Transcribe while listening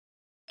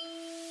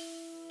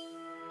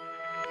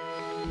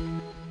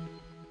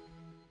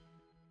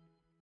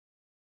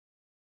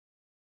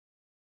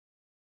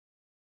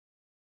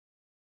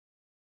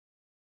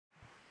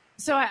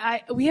So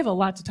we have a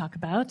lot to talk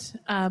about,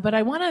 but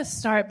I want to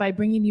start by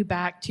bringing you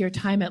back to your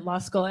time at law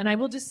school. And I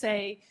will just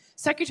say,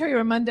 Secretary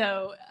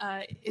Raimondo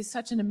is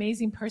such an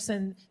amazing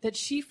person that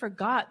she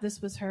forgot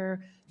this was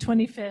her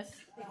 25th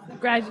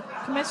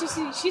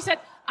convention. She said,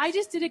 I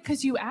just did it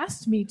because you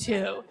asked me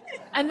to.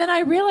 And then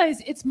I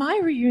realized it's my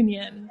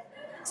reunion.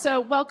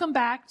 So welcome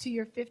back to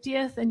your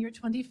 50th and your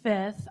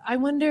 25th. I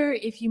wonder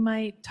if you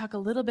might talk a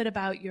little bit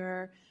about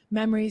your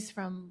memories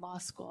from law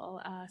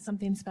school,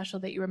 something special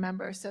that you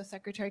remember. So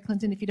Secretary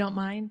Clinton, if you don't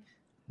mind.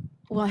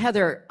 Well,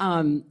 Heather,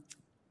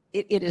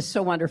 it is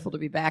so wonderful to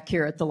be back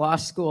here at the law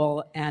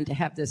school and to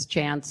have this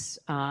chance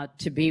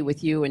to be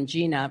with you and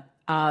Gina.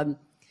 You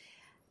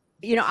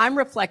know, I'm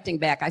reflecting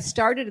back. I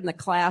started in the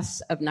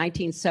class of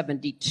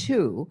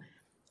 1972,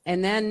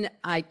 and then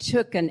I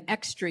took an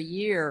extra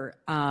year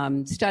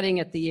studying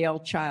at the Yale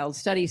Child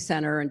Study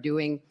Center and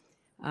doing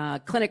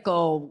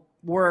clinical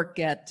work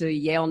at the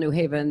Yale New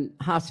Haven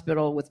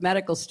Hospital with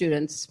medical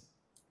students.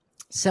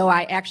 So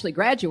I actually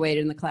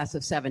graduated in the class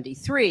of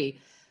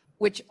 73,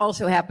 which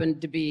also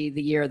happened to be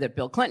the year that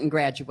Bill Clinton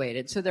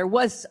graduated. So there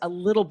was a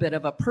little bit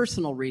of a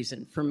personal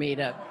reason for me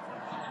to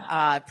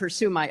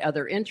pursue my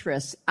other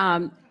interests.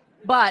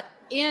 But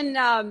in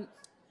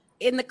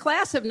the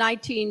class of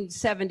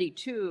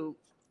 1972,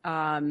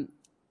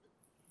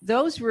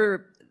 those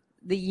were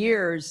the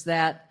years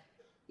that,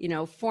 you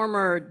know,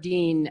 former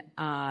Dean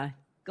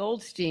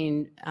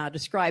Goldstein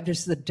described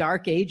as the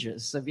dark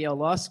ages of Yale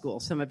Law School.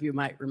 Some of you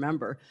might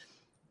remember.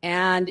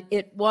 And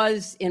it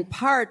was in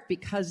part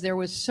because there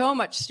was so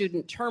much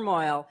student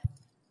turmoil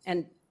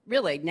and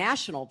really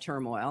national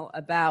turmoil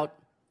about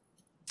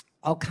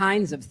all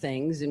kinds of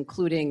things,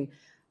 including,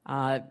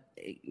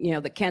 you know,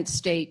 the Kent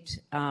State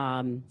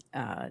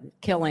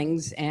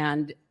killings.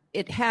 And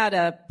it had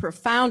a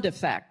profound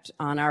effect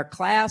on our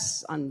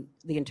class, on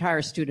the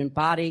entire student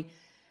body.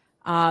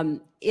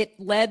 It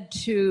led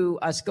to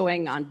us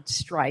going on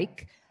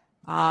strike,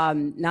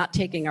 not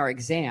taking our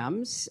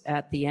exams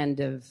at the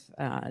end of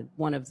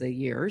one of the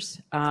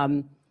years,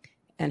 and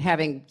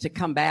having to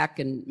come back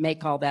and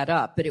make all that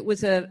up. But it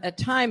was a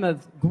time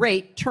of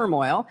great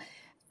turmoil.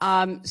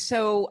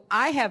 So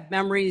I have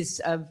memories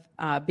of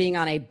being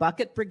on a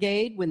bucket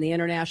brigade when the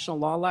International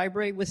Law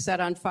Library was set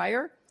on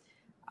fire.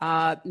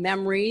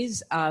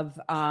 Memories of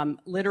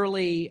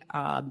literally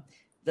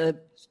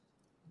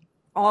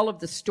all of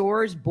the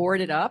stores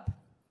boarded up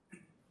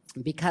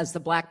because the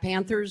Black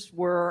Panthers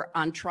were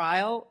on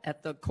trial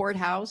at the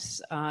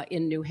courthouse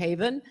in New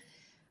Haven.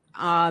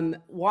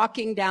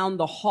 Walking down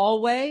the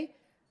hallway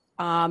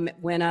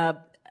when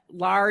a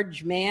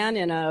large man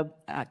in a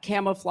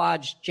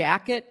camouflage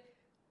jacket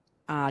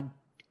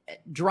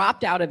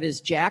dropped out of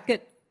his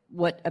jacket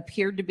what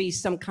appeared to be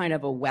some kind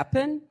of a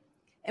weapon.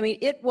 I mean,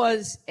 it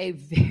was a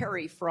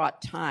very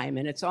fraught time,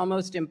 and it's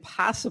almost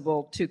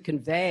impossible to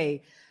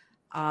convey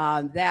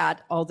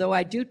that, although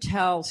I do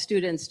tell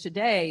students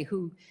today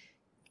who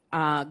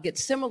get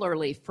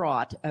similarly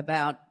fraught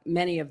about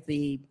many of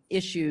the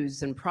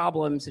issues and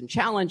problems and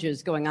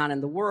challenges going on in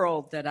the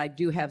world that I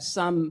do have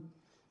some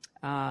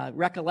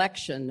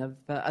recollection of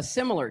a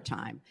similar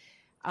time.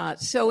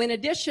 So in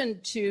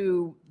addition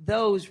to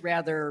those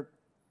rather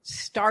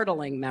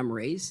startling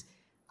memories,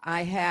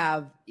 I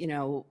have, you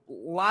know,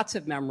 lots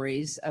of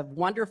memories of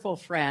wonderful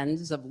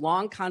friends, of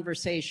long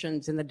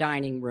conversations in the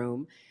dining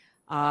room,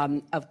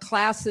 of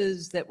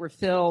classes that were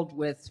filled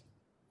with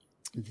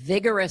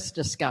vigorous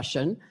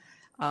discussion,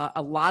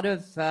 a lot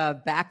of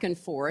back and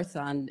forth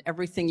on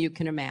everything you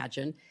can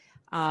imagine,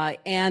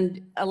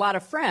 and a lot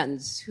of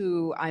friends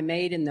who I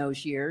made in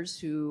those years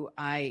who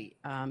I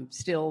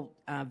still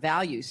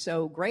value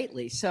so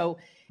greatly. So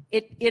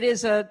it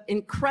is an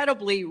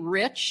incredibly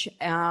rich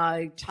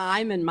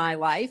time in my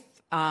life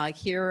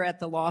here at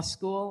the law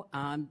school,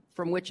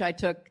 from which I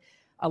took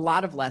a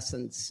lot of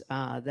lessons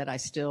that I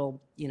still,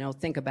 you know,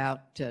 think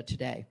about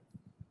today.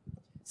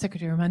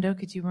 Secretary Raimondo,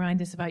 could you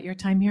remind us about your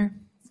time here?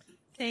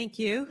 Thank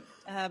you.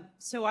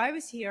 So I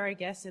was here, I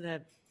guess, in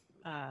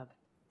a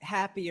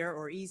happier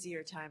or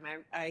easier time.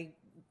 I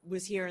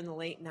was here in the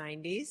late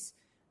 90s.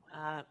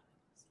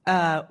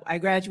 I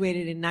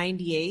graduated in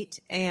 98,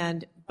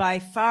 and by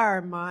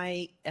far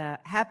my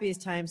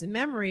happiest times and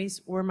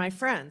memories were my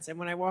friends. And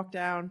when I walked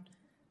down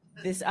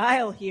this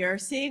aisle here,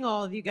 seeing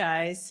all of you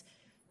guys,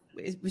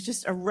 it was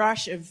just a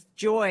rush of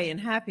joy and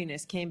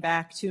happiness came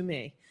back to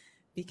me.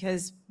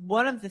 Because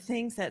one of the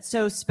things that's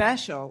so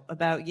special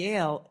about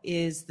Yale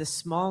is the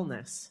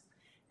smallness.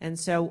 And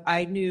so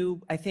I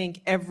knew, I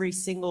think, every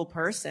single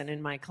person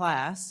in my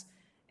class.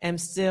 Am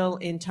still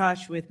in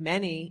touch with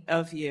many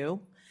of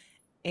you.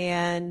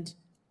 And,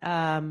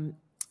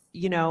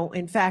 you know,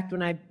 in fact,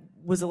 when I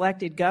was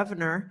elected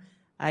governor,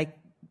 I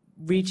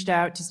reached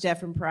out to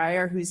Stephen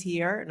Pryor, who's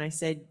here, and I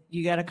said,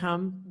 you got to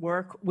come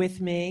work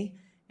with me.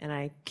 And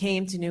I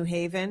came to New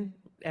Haven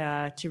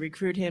to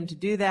recruit him to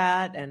do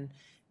that. And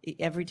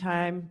every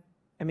time,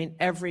 I mean,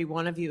 every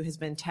one of you has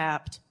been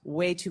tapped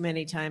way too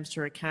many times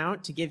to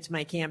recount to give to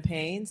my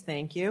campaigns.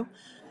 Thank you.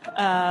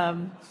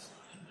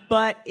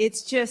 But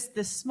it's just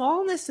the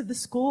smallness of the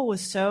school was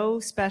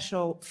so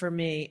special for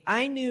me.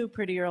 I knew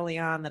pretty early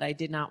on that I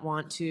did not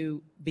want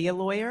to be a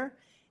lawyer,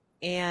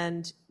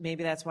 and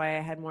maybe that's why I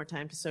had more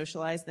time to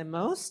socialize than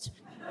most.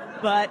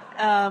 But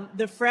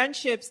the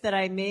friendships that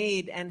I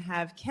made and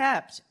have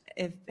kept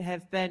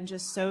have been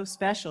just so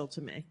special to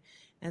me.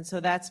 And so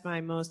that's my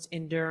most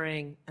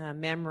enduring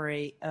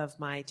memory of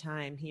my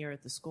time here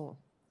at the school.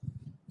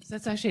 So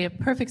that's actually a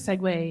perfect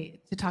segue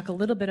to talk a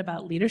little bit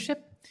about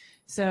leadership.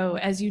 So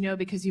as you know,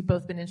 because you've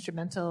both been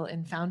instrumental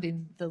in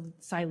founding the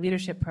Psi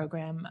Leadership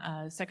Program,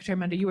 Secretary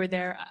Raimondo, you were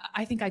there.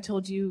 I think I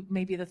told you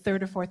maybe the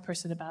third or fourth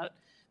person about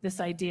this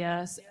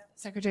idea.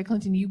 Secretary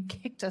Clinton, you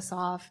kicked us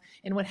off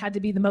in what had to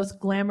be the most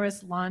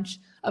glamorous launch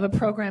of a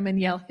program in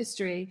Yale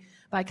history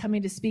by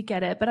coming to speak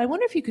at it. But I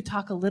wonder if you could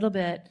talk a little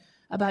bit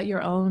about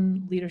your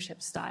own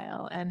leadership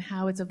style and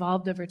how it's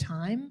evolved over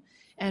time.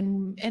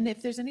 And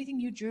if there's anything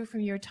you drew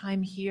from your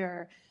time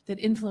here that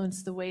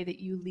influenced the way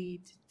that you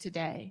lead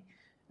today.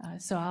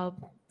 So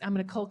I'm going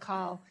to cold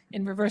call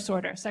in reverse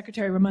order.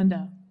 Secretary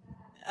Raimondo.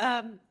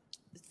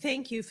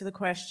 Thank you for the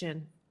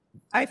question.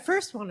 I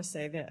first want to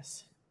say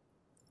this,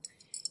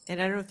 and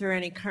I don't know if there are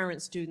any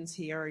current students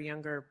here or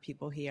younger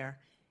people here.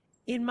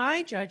 In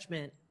my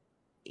judgment,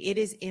 it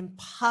is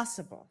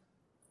impossible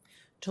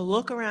to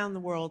look around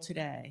the world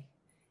today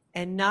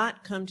and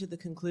not come to the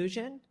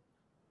conclusion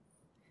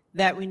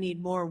that we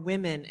need more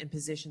women in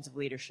positions of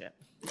leadership.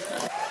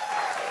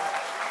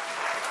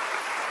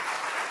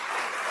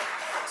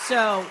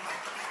 So,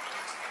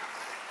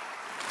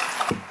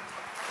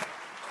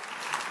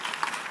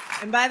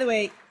 and by the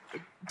way,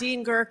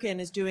 Dean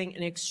Gerken is doing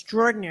an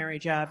extraordinary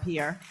job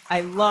here.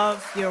 I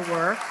love your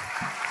work.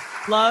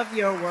 Love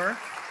your work.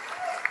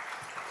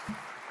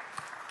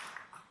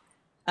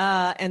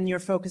 And your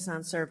focus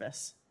on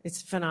service.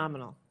 It's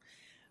phenomenal.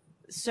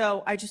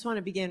 So I just want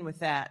to begin with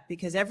that,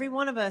 because every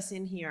one of us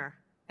in here,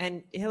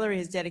 and Hillary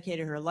has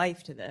dedicated her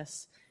life to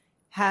this,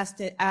 has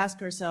to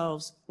ask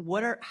ourselves,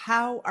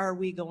 how are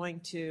we going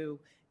to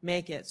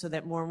make it so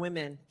that more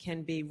women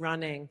can be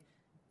running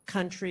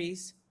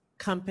countries,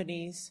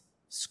 companies,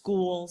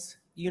 schools,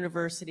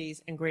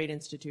 universities, and great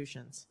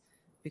institutions,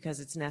 because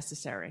it's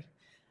necessary.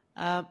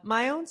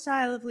 My own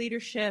style of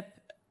leadership,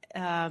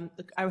 I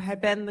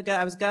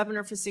was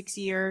governor for 6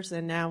 years,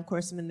 and now, of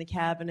course, I'm in the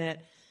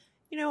cabinet.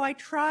 You know, I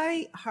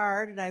try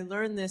hard, and I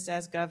learned this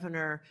as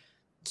governor,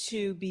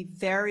 to be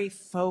very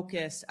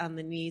focused on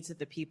the needs of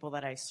the people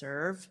that I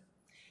serve.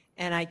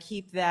 And I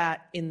keep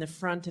that in the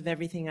front of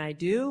everything I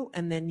do,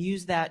 and then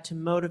use that to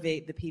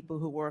motivate the people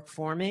who work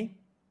for me.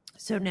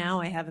 So now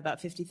I have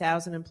about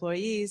 50,000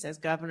 employees. As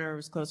governor, it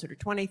was closer to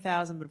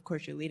 20,000, but of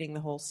course you're leading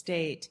the whole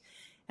state.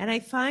 And I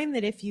find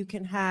that if you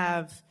can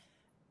have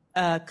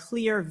a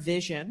clear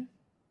vision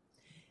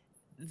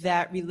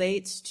that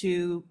relates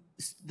to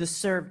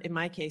in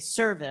my case,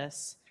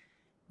 service,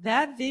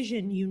 that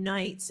vision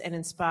unites and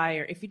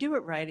inspires. If you do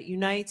it right, it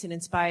unites and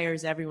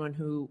inspires everyone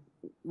who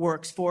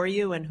works for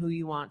you and who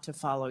you want to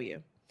follow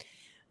you.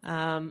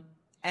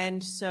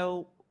 And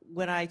so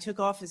when I took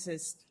office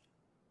as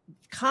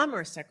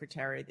Commerce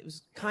Secretary, it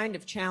was kind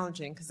of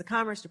challenging, because the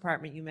Commerce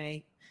Department, you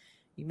may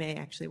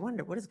actually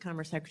wonder, what does the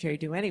Commerce Secretary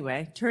do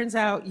anyway? Turns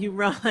out you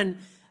run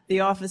the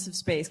Office of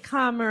Space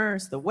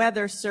Commerce, the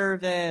Weather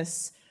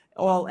Service,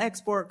 all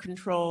export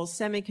controls,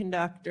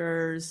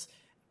 semiconductors,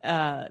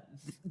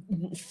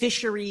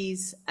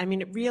 fisheries. I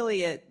mean,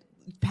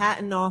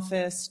 patent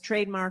office,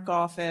 trademark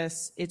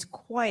office. It's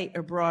quite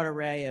a broad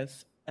array of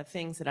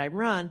things that I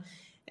run.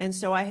 And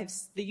so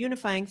the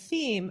unifying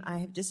theme I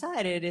have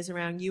decided is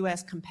around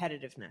U.S.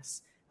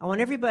 competitiveness. I want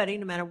everybody,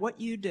 no matter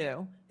what you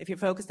do, if you're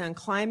focused on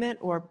climate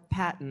or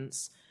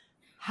patents,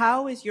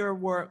 how is your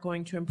work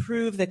going to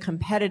improve the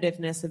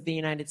competitiveness of the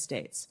United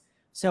States?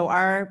 So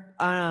our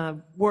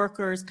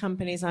workers,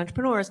 companies,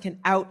 entrepreneurs can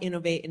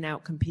out-innovate and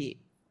out-compete.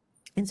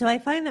 And so I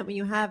find that when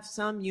you have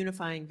some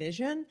unifying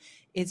vision,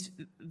 it's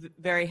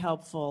very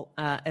helpful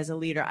as a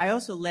leader. I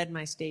also led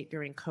my state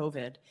during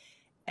COVID,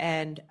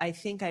 and I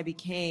think I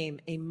became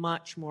a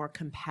much more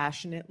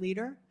compassionate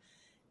leader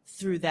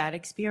through that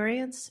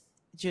experience,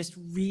 just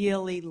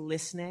really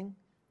listening.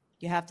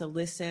 You have to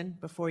listen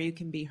before you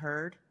can be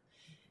heard.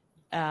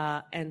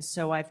 And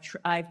so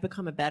I've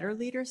become a better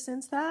leader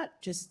since that,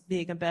 just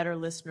being a better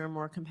listener,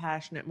 more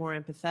compassionate, more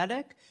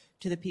empathetic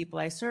to the people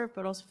I serve,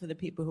 but also for the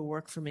people who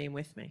work for me and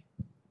with me.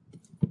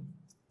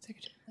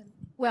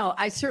 Well,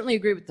 I certainly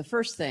agree with the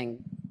first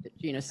thing that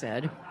Gina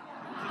said.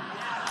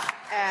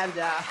 And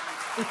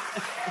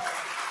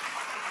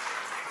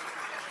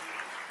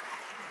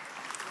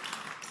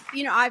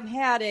you know, I've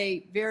had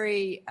a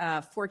very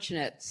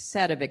fortunate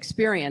set of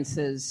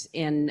experiences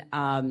in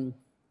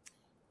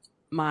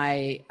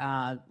my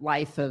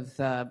life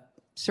of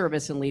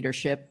service and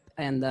leadership,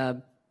 and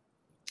the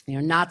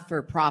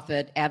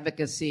not-for-profit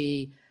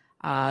advocacy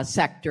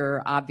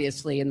sector,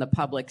 obviously in the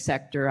public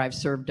sector. I've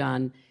served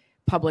on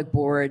public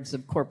boards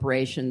of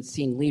corporations,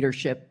 seen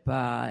leadership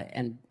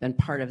and been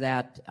part of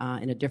that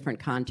in a different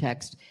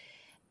context.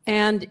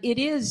 And it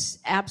is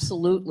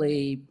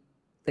absolutely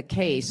the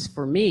case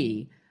for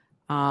me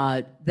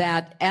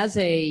that as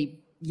a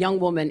young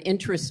woman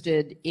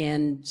interested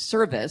in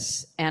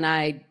service, and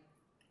I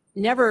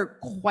never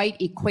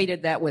quite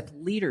equated that with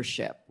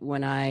leadership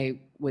when I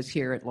was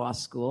here at law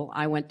school.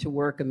 I went to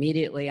work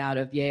immediately out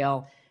of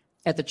Yale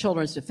at the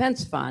Children's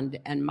Defense Fund,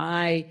 and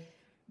my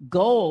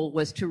goal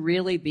was to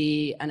really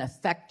be an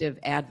effective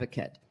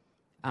advocate,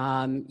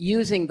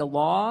 using the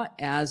law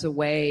as a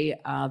way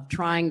of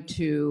trying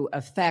to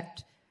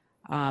affect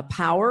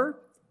power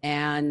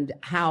and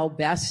how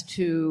best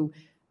to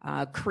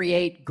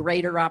create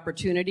greater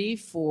opportunity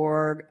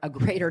for a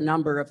greater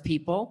number of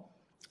people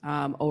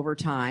over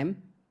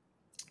time.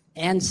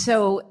 And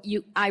so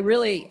I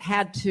really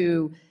had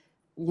to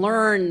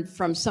learn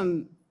from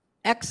some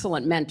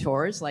excellent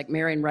mentors like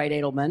Marian Wright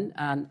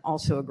Edelman,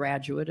 also a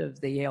graduate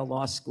of the Yale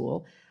Law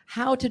School,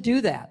 how to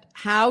do that,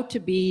 how to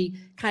be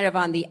kind of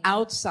on the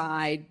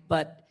outside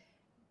but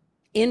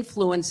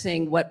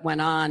influencing what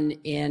went on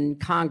in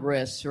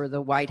Congress or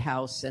the White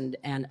House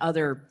and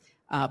other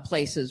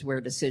places where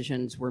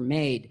decisions were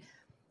made.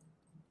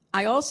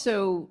 I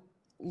also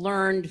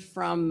learned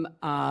from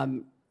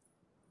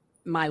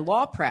my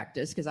law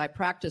practice, because I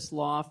practiced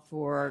law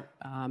for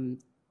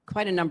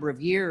quite a number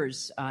of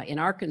years in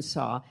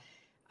Arkansas,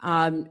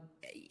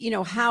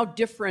 how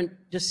different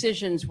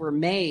decisions were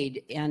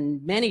made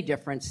in many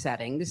different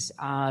settings.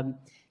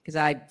 Because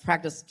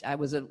I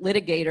was a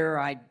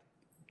litigator, I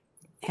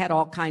had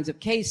all kinds of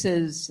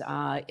cases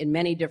in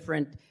many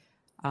different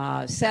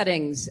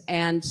settings.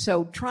 And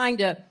so trying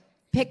to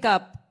pick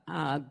up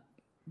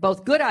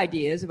both good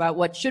ideas about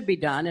what should be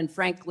done and,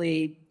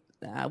 frankly,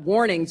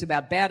 warnings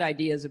about bad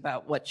ideas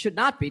about what should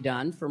not be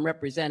done from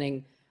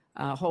representing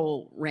a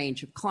whole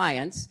range of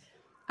clients.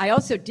 I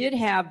also did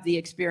have the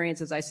experience,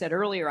 as I said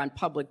earlier, on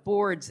public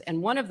boards,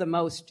 and one of the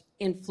most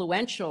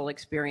influential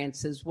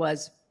experiences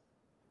was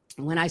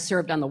when I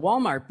served on the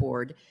Walmart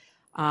board.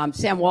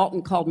 Sam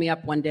Walton called me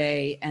up one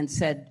day and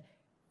said,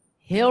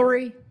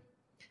 "Hillary,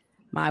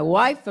 my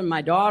wife and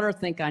my daughter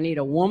think I need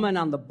a woman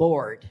on the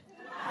board.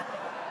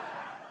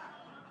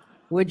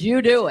 Would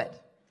you do it?"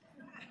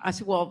 I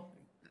said, well,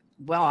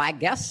 I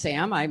guess,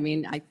 Sam. I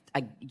mean, I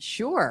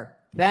sure,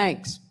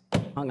 thanks.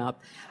 Hung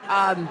up.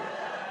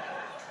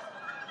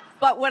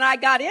 But when I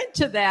got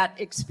into that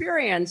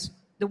experience,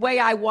 the way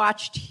I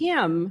watched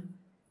him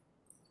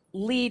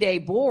lead a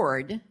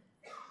board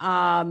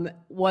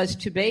was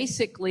to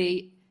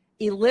basically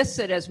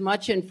elicit as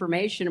much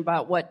information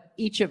about what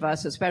each of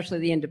us, especially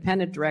the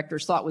independent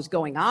directors, thought was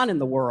going on in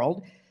the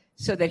world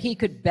so that he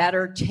could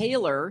better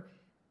tailor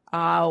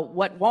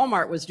what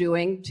Walmart was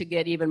doing to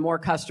get even more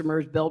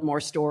customers, build more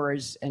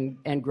stores,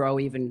 and grow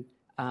even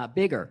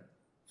bigger.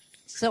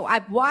 So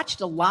I've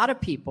watched a lot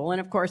of people,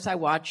 and of course I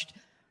watched,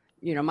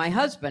 my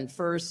husband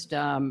first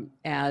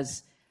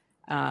as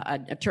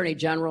an attorney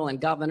general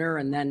and governor,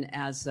 and then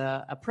as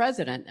a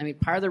president. I mean,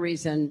 part of the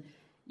reason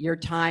your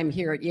time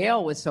here at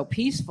Yale was so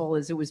peaceful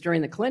is it was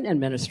during the Clinton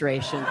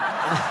administration.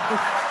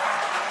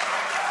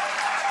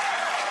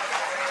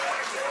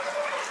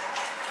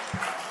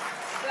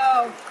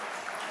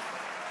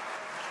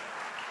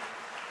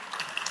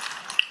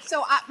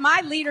 So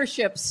my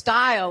leadership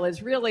style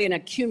is really an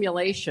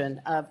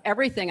accumulation of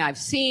everything I've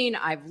seen,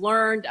 I've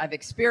learned, I've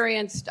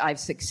experienced, I've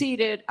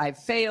succeeded, I've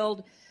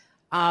failed,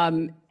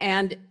 and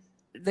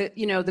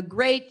the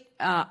great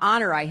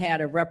honor I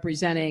had of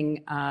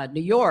representing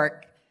New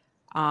York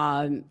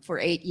for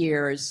 8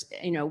 years,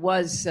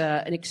 was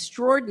an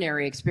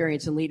extraordinary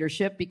experience in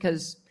leadership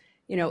because,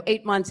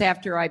 8 months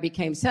after I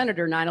became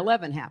senator,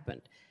 9/11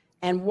 happened,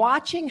 and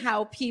watching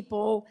how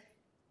people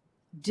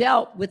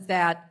dealt with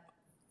that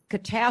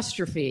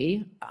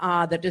catastrophe,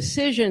 the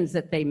decisions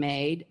that they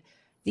made,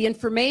 the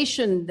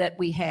information that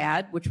we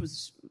had, which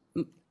was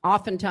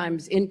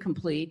oftentimes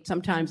incomplete,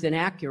 sometimes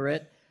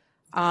inaccurate,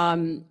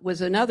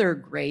 was another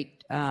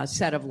great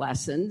set of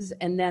lessons.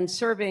 And then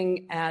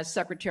serving as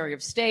Secretary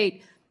of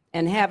State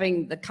and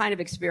having the kind of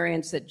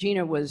experience that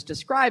Gina was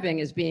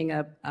describing as being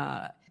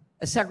a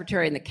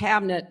secretary in the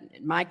cabinet,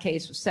 in my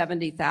case, with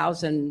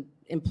 70,000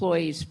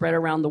 employees spread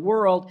around the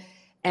world,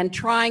 and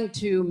trying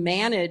to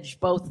manage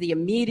both the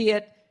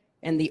immediate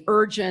and the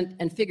urgent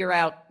and figure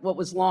out what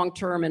was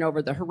long-term and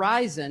over the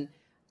horizon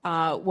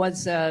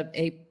was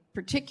a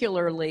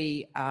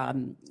particularly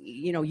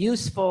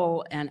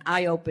useful and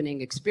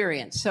eye-opening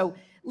experience. So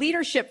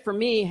leadership for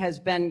me has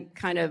been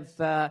kind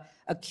of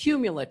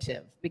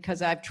accumulative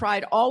because I've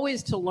tried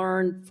always to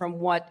learn from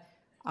what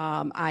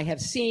I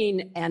have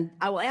seen. And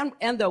I will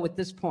end though with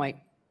this point.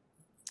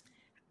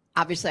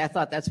 Obviously, I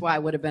thought that's why I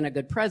would have been a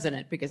good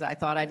president, because I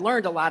thought I'd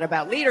learned a lot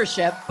about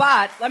leadership.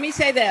 But let me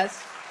say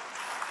this.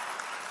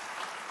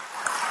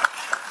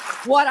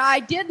 What I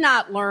did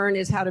not learn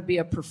is how to be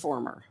a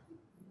performer.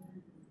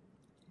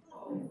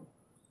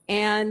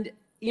 And,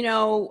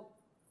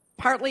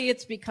 partly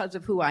it's because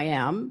of who I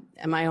am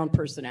and my own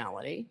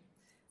personality.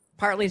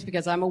 Partly it's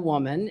because I'm a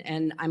woman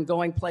and I'm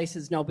going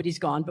places nobody's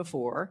gone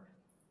before.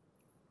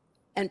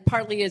 And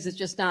partly it's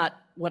just not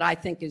what I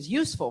think is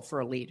useful for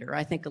a leader.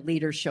 I think a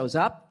leader shows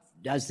up,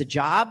 does the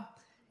job,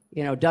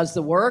 does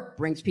the work,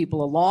 brings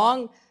people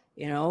along,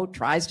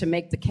 tries to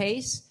make the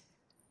case.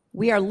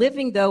 We are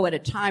living, though, at a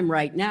time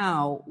right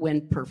now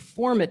when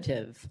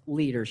performative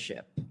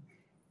leadership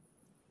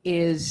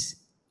is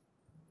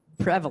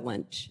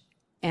prevalent,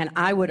 and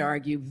I would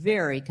argue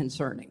very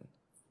concerning.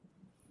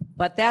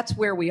 But that's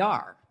where we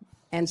are.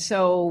 And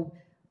so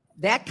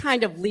that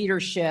kind of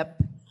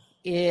leadership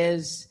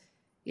is,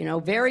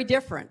 very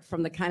different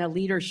from the kind of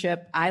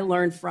leadership I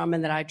learned from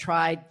and that I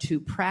tried to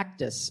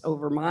practice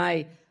over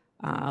my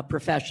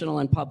professional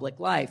and public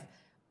life.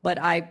 But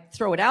I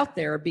throw it out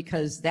there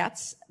because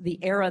that's the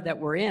era that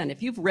we're in.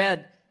 If you've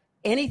read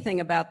anything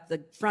about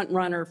the front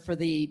runner for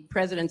the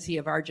presidency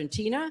of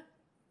Argentina,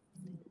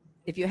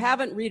 if you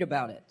haven't, read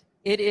about it.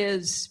 It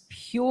is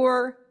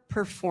pure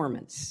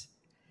performance.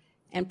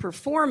 And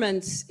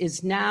performance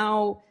is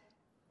now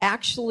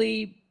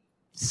actually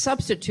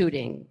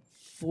substituting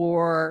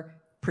for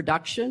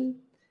production,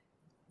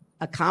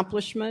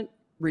 accomplishment,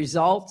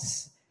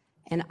 results,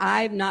 and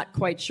I'm not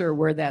quite sure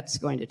where that's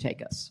going to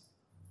take us.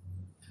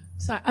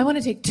 So I want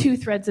to take two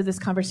threads of this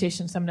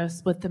conversation, so I'm going to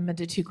split them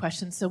into two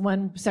questions. So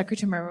one,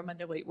 Secretary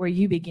Raimondo, where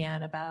you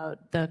began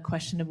about the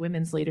question of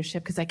women's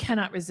leadership, because I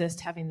cannot resist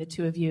having the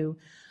two of you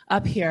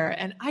up here.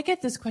 And I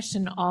get this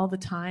question all the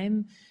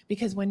time,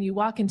 because when you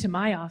walk into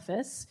my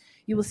office,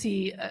 you will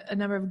see a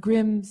number of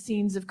grim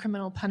scenes of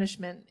criminal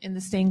punishment in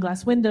the stained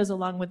glass windows,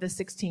 along with the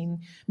 16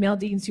 male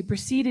deans who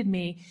preceded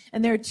me.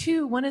 And there are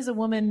two. One is a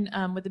woman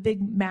with a big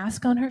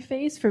mask on her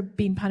face for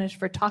being punished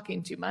for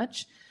talking too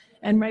much.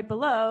 And right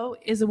below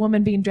is a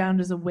woman being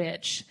drowned as a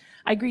witch.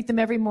 I greet them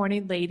every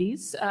morning,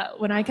 ladies,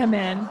 when I come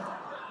in.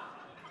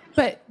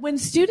 But when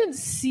students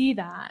see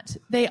that,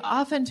 they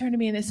often turn to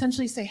me and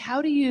essentially say,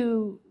 how do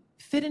you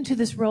fit into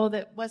this role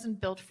that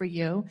wasn't built for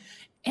you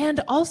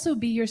and also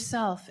be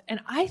yourself? And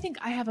I think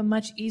I have a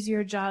much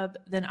easier job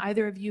than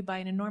either of you by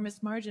an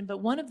enormous margin. But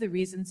one of the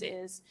reasons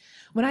is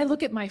when I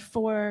look at my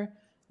four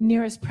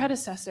nearest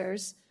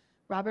predecessors,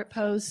 Robert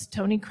Post,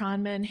 Tony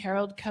Kronman,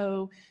 Harold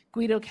Coe,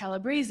 Guido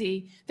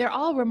Calabresi, they're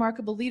all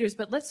remarkable leaders,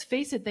 but let's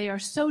face it, they are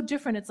so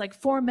different. It's like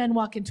four men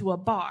walk into a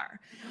bar.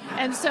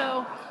 And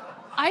so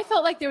I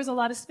felt like there was a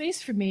lot of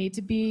space for me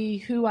to be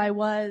who I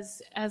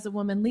was as a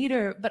woman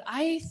leader, but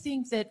I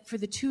think that for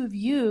the two of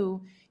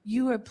you,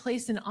 you are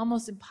placed in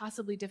almost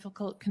impossibly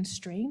difficult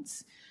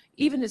constraints.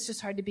 Even it's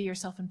just hard to be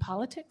yourself in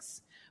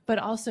politics, but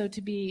also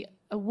to be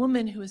a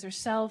woman who is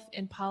herself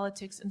in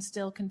politics and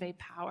still convey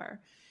power.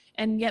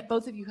 And yet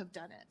both of you have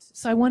done it.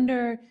 So I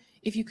wonder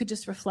if you could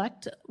just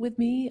reflect with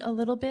me a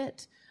little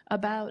bit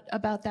about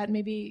that.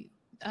 Maybe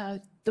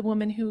the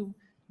woman who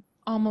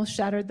almost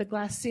shattered the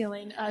glass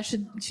ceiling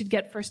should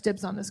get first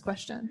dibs on this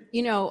question.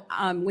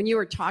 When you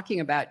were talking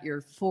about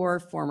your four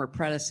former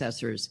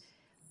predecessors,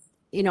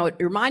 it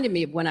reminded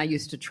me of when I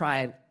used to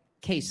try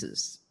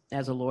cases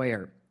as a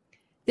lawyer.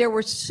 There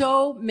were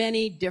so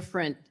many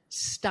different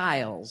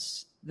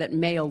styles that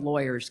male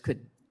lawyers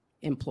could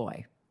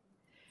employ.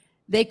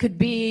 They could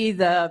be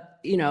the,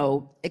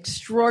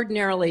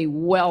 extraordinarily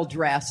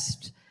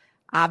well-dressed,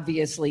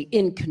 obviously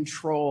in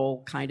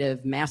control kind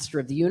of master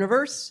of the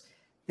universe.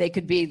 They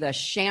could be the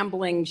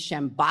shambling,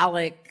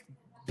 shambolic,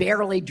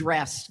 barely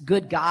dressed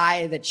good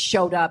guy that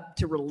showed up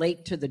to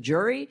relate to the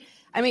jury.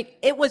 I mean,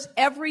 it was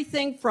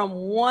everything from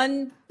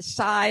one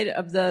side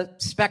of the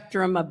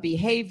spectrum of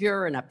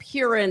behavior and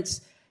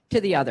appearance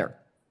to the other.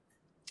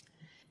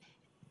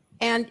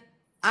 And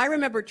I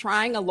remember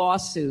trying a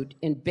lawsuit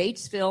in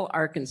Batesville,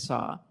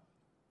 Arkansas,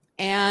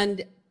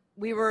 and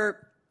we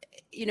were,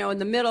 in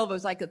the middle, it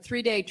was like a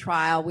 3-day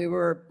trial. We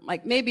were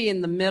like maybe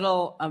in the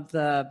middle of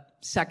the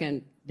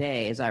second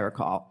day, as I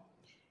recall.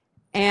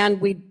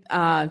 And we'd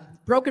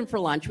broken for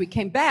lunch. We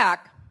came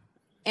back,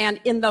 and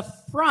in the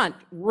front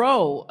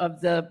row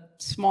of the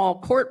small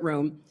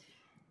courtroom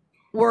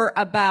were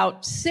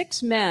about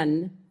 6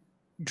 men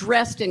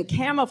dressed in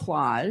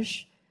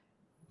camouflage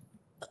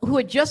who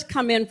had just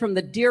come in from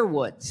the deer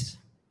woods.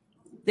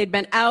 They'd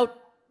been out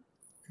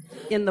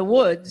in the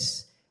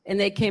woods, and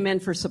they came in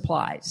for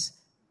supplies.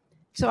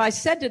 So I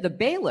said to the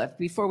bailiff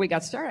before we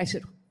got started, I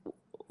said,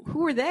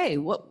 who are they?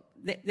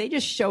 They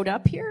just showed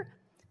up here?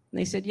 And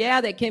they said, yeah,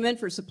 they came in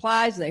for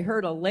supplies. They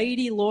heard a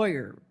lady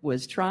lawyer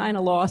was trying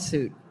a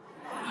lawsuit.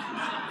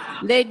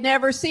 They'd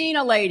never seen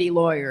a lady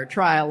lawyer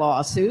try a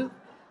lawsuit.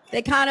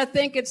 They kind of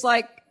think it's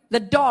like the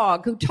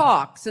dog who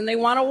talks, and they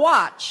want to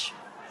watch.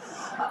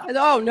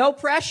 Oh, no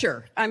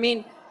pressure. I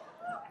mean,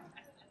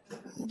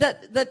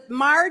 the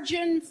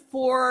margin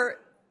for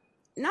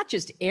not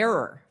just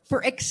error,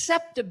 for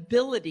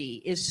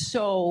acceptability is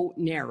so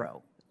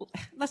narrow.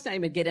 Let's not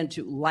even get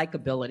into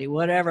likability,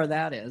 whatever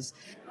that is.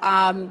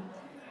 And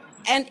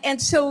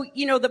so,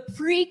 the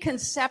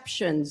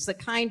preconceptions, the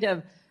kind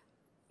of,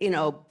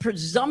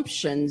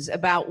 presumptions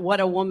about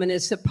what a woman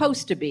is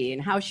supposed to be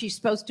and how she's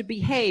supposed to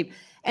behave.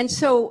 And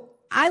so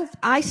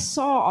I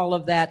saw all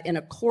of that in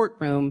a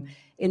courtroom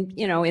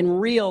in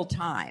real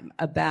time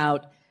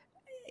about,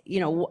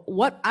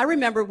 what I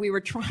remember we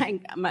were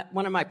trying,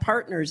 one of my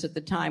partners at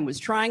the time was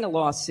trying a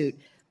lawsuit,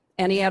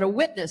 and he had a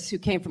witness who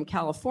came from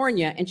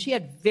California, and she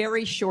had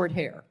very short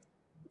hair.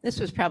 This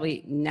was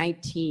probably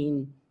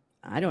 19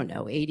 I don't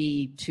know,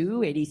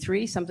 82,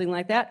 83, something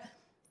like that.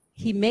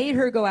 He made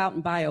her go out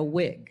and buy a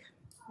wig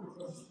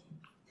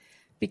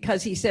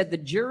because he said the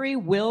jury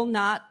will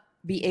not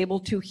be able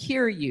to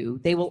hear you.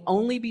 They will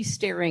only be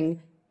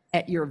staring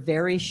at your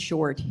very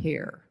short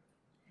hair.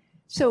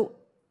 So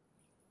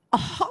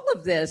all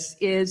of this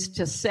is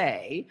to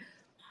say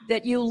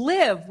that you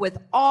live with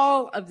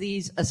all of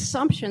these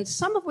assumptions,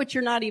 some of which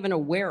you're not even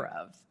aware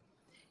of.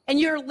 And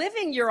you're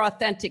living your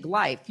authentic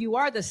life. You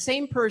are the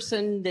same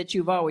person that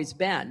you've always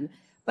been,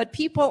 but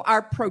people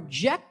are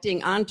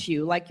projecting onto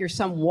you like you're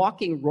some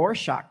walking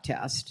Rorschach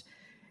test,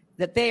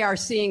 that they are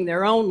seeing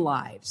their own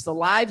lives, the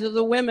lives of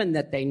the women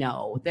that they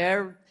know.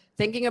 They're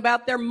thinking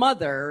about their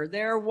mother,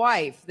 their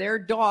wife, their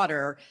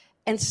daughter,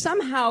 and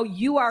somehow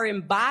you are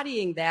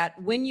embodying that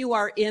when you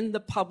are in the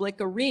public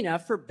arena,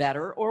 for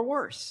better or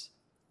worse.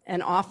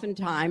 And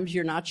oftentimes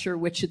you're not sure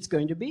which it's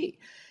going to be.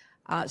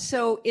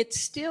 So it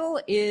still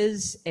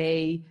is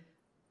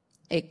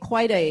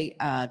quite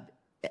a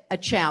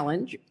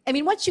challenge. I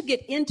mean, once you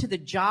get into the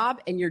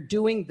job and you're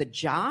doing the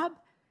job,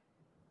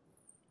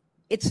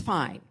 it's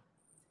fine.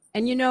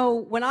 And you know,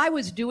 when I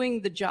was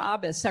doing the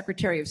job as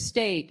Secretary of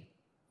State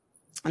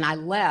and I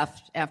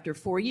left after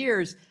 4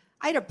 years,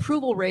 I had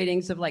approval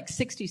ratings of like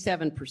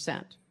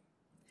 67%.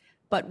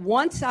 But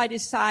once I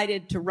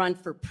decided to run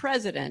for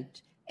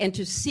president and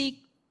to seek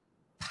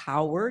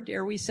power,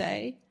 dare we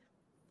say,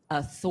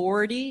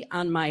 authority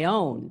on my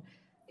own,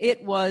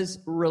 it was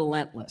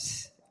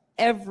relentless.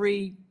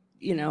 Every,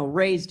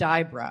 raised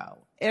eyebrow,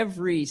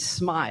 every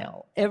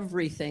smile,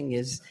 everything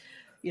is,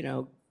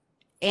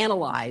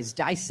 analyzed,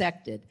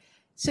 dissected.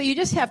 So you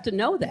just have to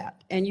know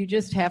that, and you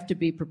just have to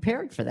be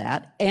prepared for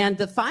that. And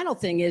the final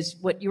thing is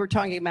what you were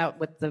talking about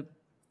with the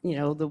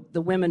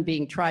women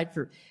being tried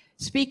for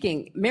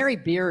speaking. Mary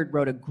Beard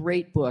wrote a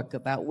great book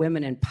about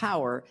women in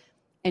power,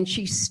 and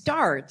she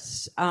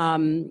starts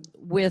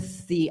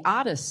with the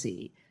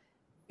Odyssey,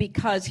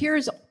 because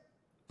here's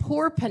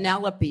poor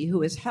Penelope,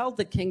 who has held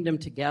the kingdom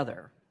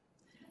together.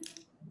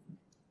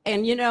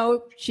 And,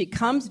 she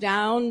comes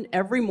down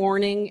every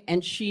morning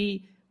and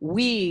she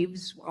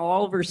weaves.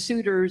 All of her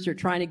suitors are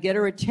trying to get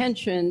her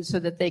attention so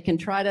that they can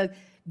try to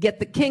get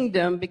the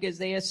kingdom, because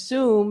they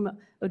assume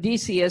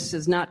Odysseus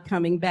is not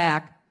coming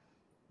back,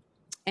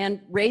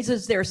 and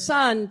raises their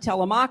son,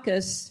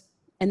 Telemachus.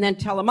 And then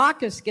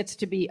Telemachus gets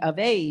to be of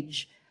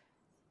age,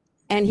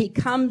 and he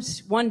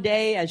comes one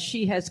day as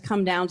she has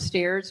come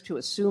downstairs to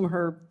assume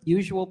her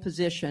usual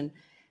position, and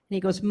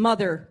he goes,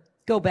 "Mother,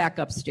 go back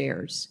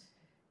upstairs.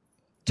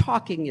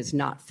 Talking is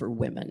not for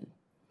women."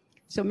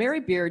 So Mary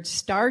Beard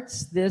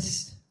starts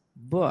this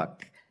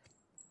book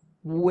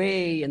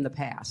way in the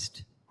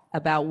past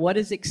about what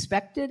is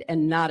expected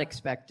and not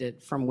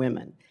expected from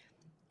women.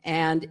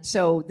 And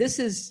so this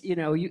is,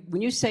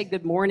 when you say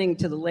good morning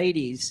to the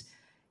ladies,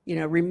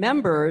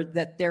 remember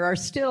that there are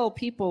still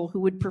people who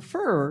would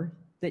prefer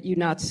that you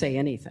not say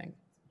anything.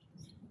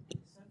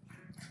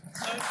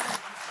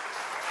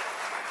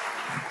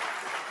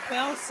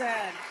 Well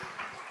said.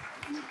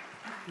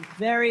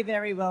 Very,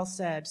 very well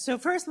said. So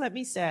first, let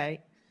me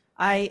say,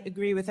 I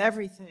agree with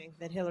everything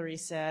that Hillary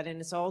said, and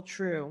it's all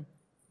true.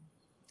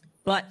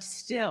 But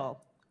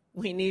still,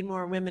 we need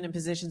more women in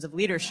positions of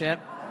leadership.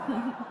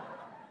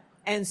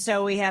 And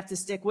so we have to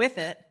stick with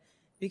it,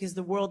 because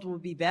the world will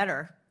be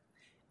better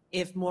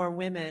if more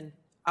women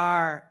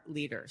are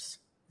leaders,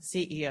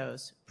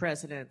 CEOs,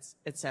 presidents,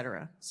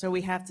 etc. So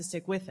we have to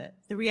stick with it.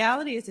 The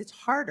reality is it's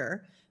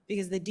harder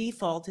because the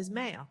default is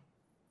male.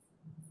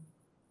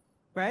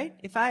 Right?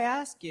 If I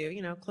ask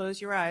you,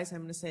 close your eyes, I'm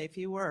going to say a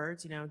few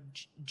words,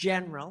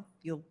 general,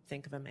 you'll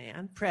think of a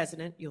man.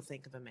 President, you'll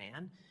think of a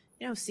man.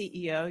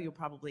 CEO, you'll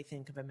probably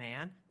think of a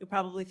man. You'll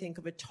probably think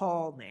of a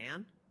tall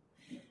man.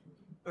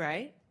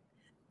 Right?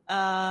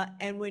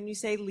 And when you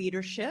say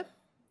leadership,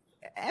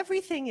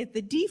 everything is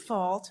the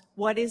default.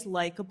 What is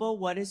likable?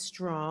 What is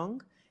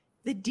strong?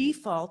 The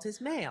default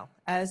is male,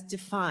 as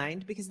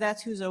defined, because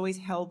that's who's always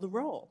held the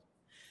role.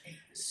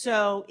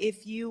 So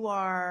if you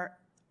are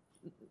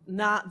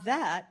not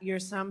that, you're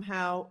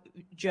somehow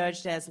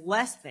judged as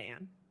less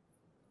than,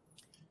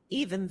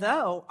 even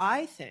though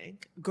I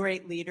think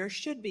great leaders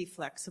should be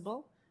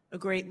flexible, a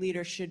great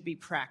leader should be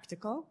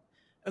practical,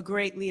 a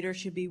great leader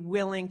should be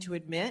willing to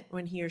admit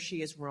when he or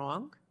she is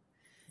wrong,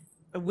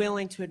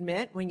 willing to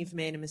admit when you've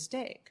made a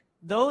mistake.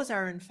 Those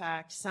are, in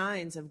fact,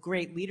 signs of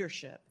great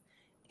leadership,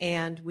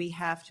 and we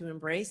have to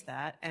embrace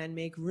that and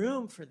make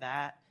room for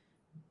that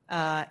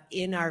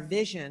in our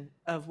vision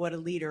of what a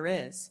leader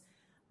is.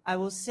 I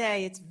will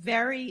say it's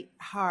very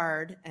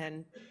hard,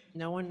 and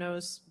no one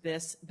knows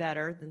this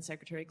better than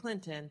Secretary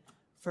Clinton,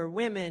 for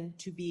women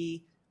to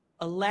be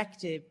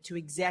elected to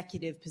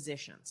executive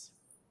positions.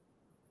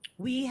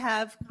 We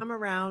have come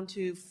around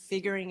to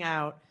figuring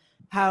out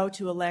how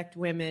to elect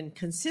women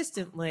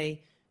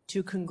consistently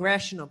to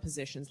congressional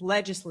positions,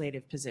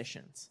 legislative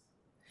positions.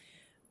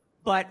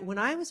 But when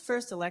I was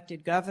first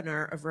elected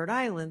governor of Rhode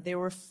Island, there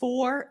were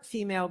 4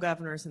 female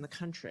governors in the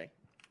country.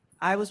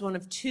 I was one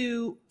of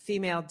 2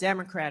 female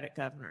Democratic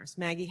governors.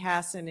 Maggie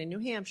Hassan in New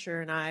Hampshire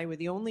and I were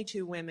the only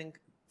 2 women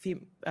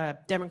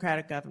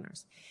Democratic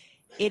governors.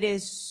 It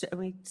is, I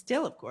mean,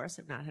 still, of course,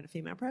 have not had a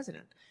female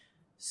president.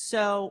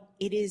 So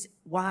it is,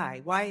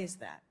 why? Why is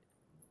that?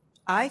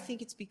 I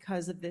think it's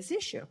because of this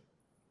issue.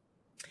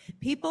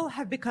 People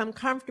have become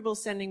comfortable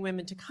sending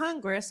women to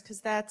Congress because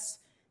that's,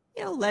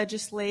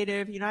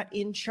 legislative. You're not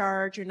in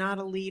charge. You're not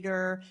a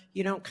leader.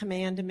 You don't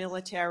command a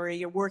military.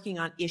 You're working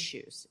on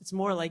issues. It's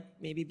more like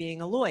maybe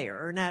being a lawyer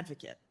or an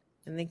advocate,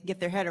 and they can get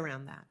their head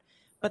around that.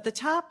 But the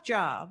top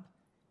job,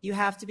 you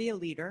have to be a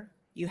leader.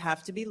 You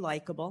have to be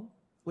likable,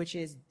 which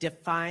is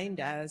defined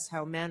as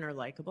how men are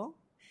likable.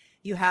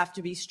 You have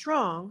to be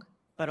strong,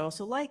 but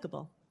also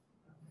likable.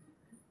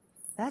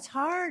 That's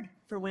hard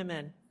for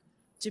women,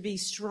 to be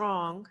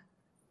strong,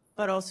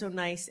 but also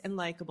nice and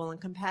likable and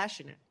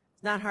compassionate.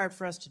 It's not hard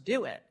for us to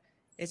do it.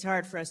 It's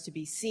hard for us to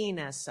be seen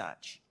as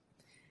such.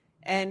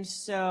 And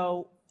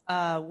so,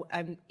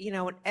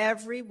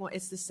 everyone,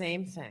 it's the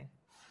same thing.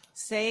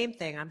 Same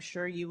thing. I'm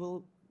sure you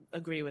will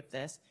agree with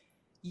this.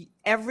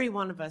 Every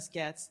one of us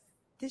gets,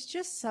 there's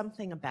just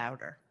something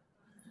about her,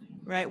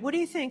 right? What do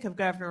you think of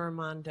Governor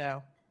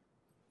Raimondo?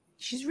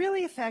 She's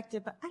really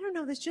effective, but I don't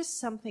know, there's just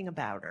something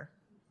about her.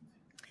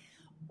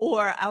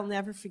 Or I'll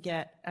never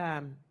forget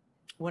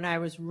when I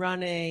was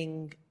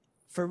running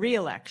for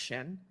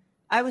re-election,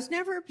 I was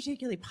never a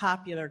particularly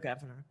popular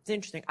governor. It's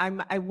interesting.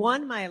 I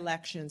won my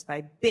elections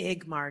by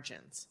big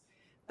margins,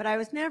 but I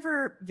was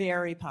never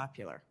very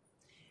popular.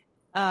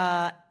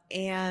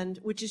 And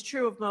which is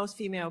true of most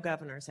female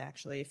governors,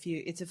 actually.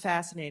 It's a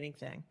fascinating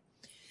thing.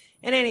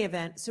 In any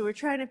event, so we're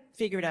trying to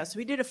figure it out. So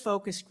we did a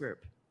focus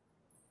group,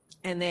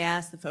 and they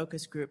asked the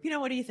focus group,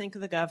 what do you think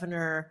of the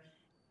governor?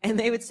 And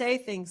they would say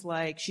things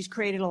like, she's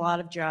created a lot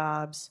of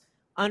jobs,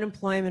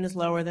 unemployment is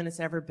lower than it's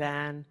ever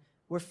been,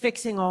 we're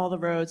fixing all the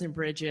roads and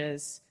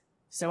bridges.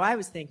 So I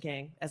was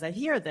thinking, as I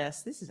hear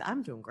this,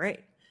 I'm doing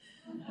great.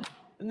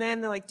 And then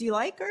they're like, do you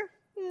like her?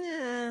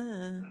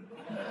 Nah.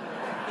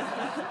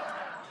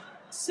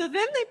 So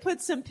then they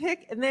put some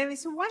and they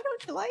said, why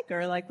don't you like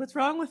her? Like, what's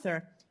wrong with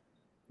her?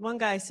 One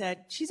guy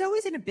said, she's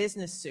always in a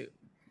business suit.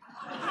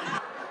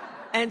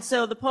 And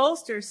so the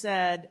pollster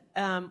said,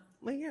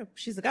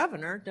 she's the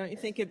governor. Don't you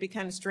think it'd be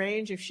kind of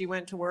strange if she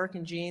went to work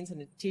in jeans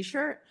and a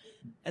T-shirt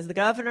as the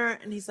governor?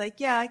 And he's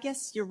like, yeah, I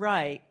guess you're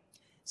right.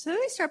 So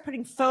then they start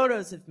putting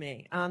photos of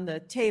me on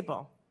the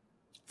table.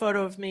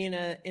 Photo of me in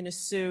a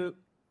suit,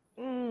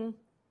 in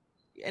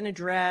a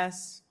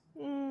dress,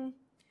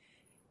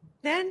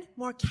 Then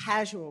more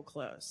casual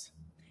clothes.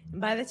 And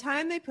by the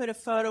time they put a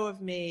photo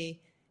of me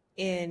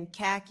in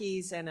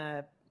khakis and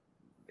a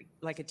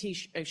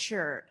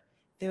shirt,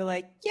 they were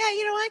like, yeah,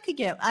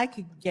 I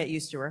could get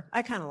used to her.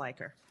 I kind of like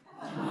her.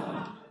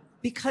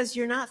 Because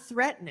you're not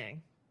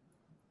threatening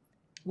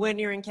when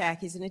you're in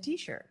khakis and a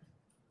T-shirt.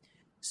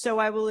 So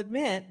I will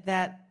admit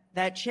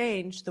that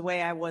changed the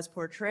way I was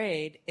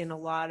portrayed in a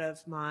lot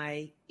of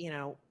my,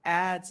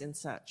 ads and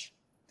such.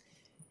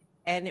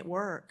 And it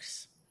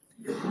works.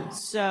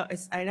 So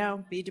I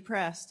know, be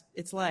depressed.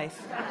 It's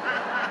life.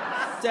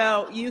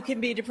 So you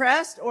can be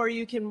depressed or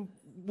you can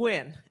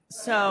win.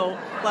 So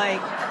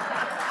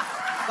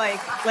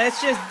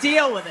let's just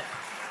deal with it.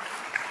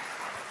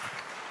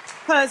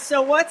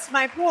 So what's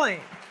my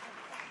point?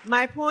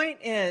 My point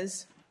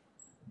is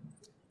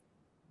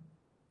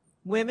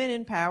women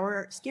in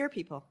power scare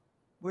people.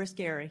 We're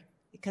scary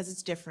because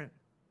it's different.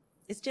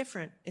 It's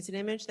different. It's an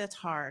image that's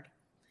hard.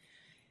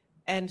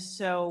 And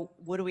so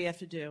what do we have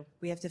to do?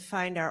 We have to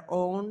find our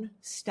own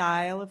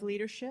style of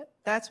leadership.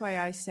 That's why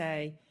I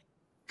say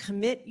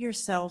commit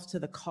yourself to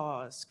the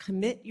cause.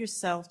 Commit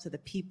yourself to the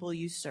people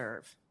you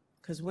serve.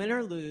 Because win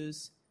or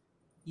lose,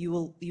 you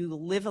will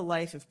live a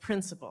life of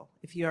principle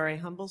if you are a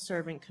humble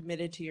servant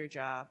committed to your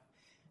job.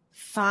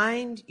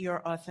 Find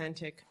your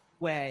authentic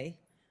way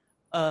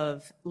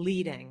of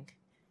leading,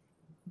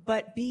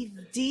 but be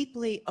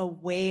deeply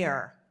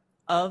aware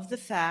of the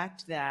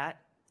fact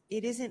that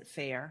it isn't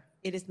fair.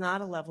 It is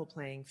not a level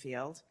playing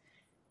field.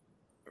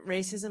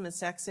 Racism and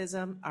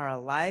sexism are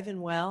alive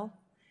and well,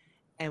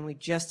 and we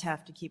just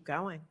have to keep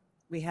going.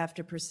 We have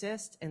to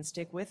persist and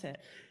stick with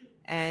it.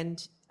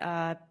 And,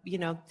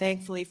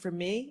 thankfully for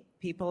me,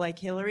 people like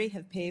Hillary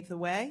have paved the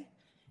way,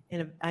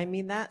 and I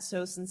mean that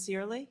so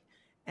sincerely.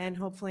 And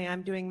hopefully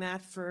I'm doing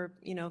that for,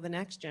 the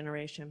next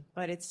generation.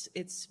 But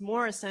it's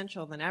more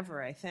essential than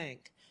ever, I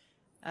think.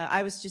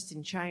 I was just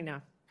in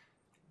China,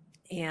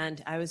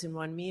 and I was in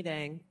one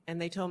meeting,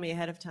 and they told me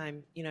ahead of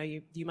time,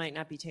 you might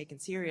not be taken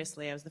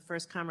seriously. I was the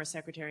first Commerce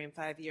Secretary in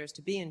 5 years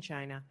to be in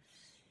China.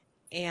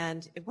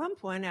 And at one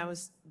point, I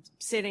was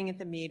sitting at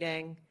the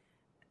meeting,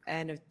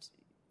 and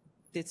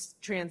it's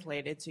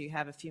translated, so you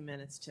have a few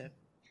minutes to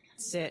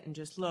sit and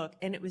just look.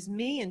 And it was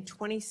me and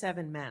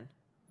 27 men.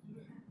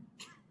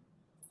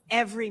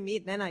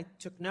 Then I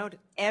took note,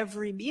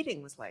 every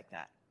meeting was like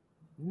that.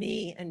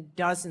 Me and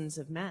dozens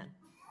of men.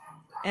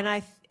 And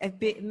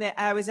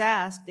I was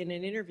asked in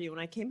an interview when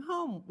I came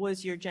home,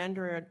 was your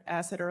gender an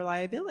asset or a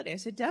liability? I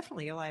said,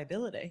 definitely a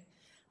liability.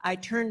 I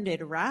turned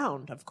it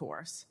around, of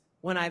course.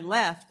 When I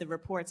left, the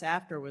reports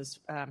after was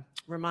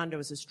Raimondo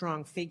was a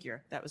strong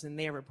figure. That was in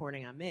their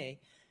reporting on me.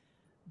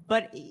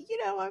 But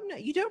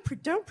you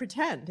don't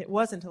pretend it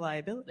wasn't a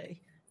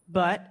liability.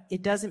 But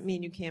it doesn't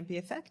mean you can't be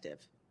effective,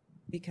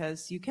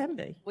 because you can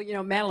be.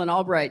 Well, Madeleine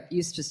Albright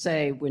used to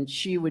say, when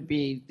she would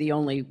be the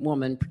only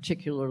woman,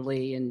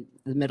 particularly in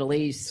the Middle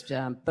East,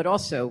 but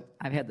also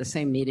I've had the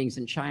same meetings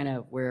in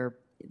China where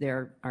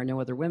there are no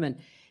other women.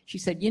 She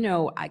said,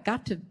 I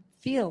got to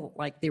feel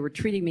like they were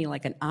treating me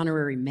like an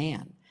honorary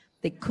man.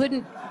 They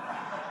couldn't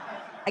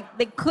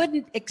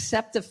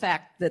accept the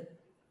fact that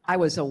I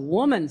was a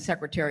woman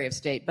Secretary of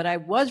State, but I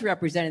was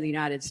representing the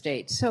United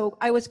States. So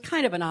I was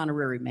kind of an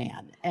honorary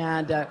man.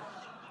 And,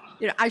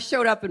 I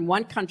showed up in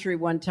one country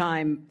one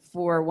time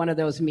for one of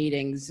those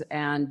meetings,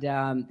 and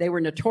they were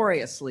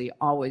notoriously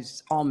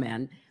always all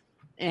men.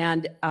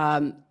 And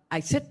I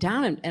sit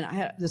down, and I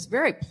had this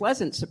very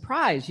pleasant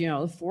surprise.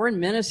 The foreign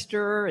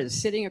minister is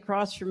sitting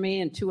across from me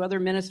and two other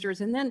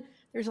ministers, and then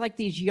there's like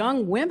these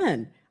young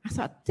women. I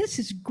thought, this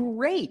is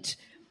great.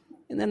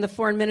 And then the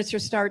foreign minister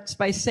starts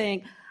by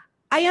saying,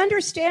 I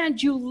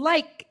understand you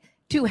like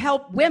to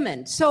help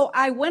women. So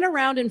I went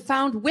around and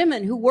found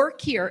women who work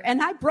here,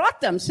 and I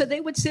brought them so they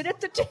would sit at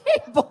the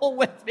table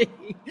with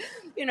me.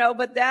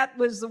 But that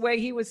was the way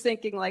he was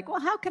thinking, like,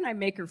 well, how can I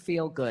make her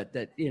feel good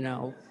that,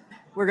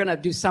 we're going to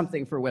do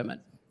something for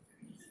women?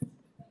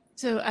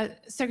 So,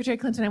 Secretary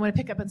Clinton, I want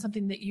to pick up on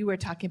something that you were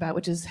talking about,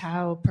 which is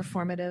how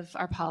performative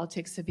our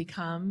politics have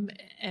become,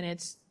 and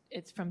it's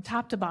from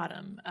top to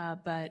bottom.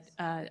 But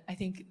I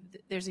think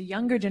there's a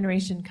younger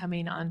generation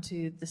coming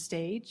onto the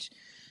stage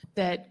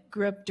that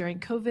grew up during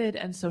COVID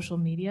and social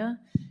media.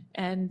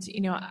 And,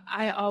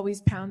 I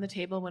always pound the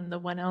table when the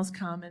 1Ls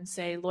come and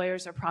say,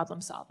 lawyers are problem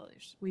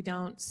solvers. We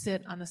don't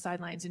sit on the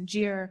sidelines and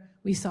jeer,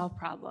 we solve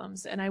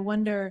problems. And I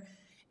wonder,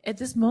 at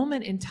this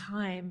moment in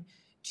time,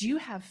 do you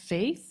have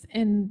faith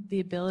in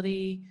the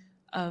ability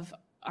of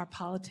our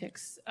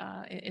politics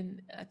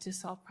to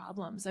solve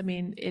problems? I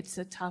mean, it's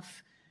a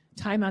tough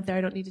time out there.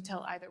 I don't need to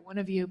tell either one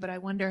of you, but I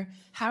wonder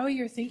how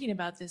you're thinking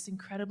about this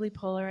incredibly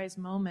polarized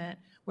moment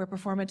where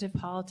performative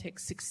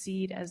politics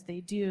succeed as they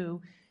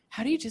do.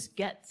 How do you just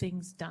get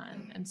things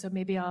done? And so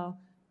maybe I'll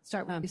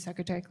start with you,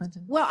 Secretary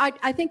Clinton. Well,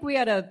 I think we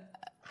had a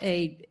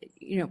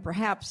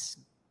perhaps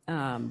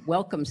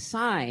welcome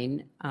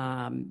sign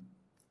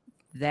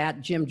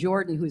that Jim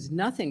Jordan, who's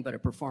nothing but a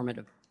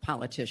performative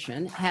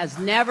politician, has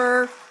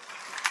never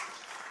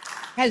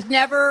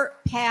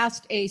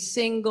passed a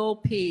single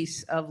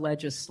piece of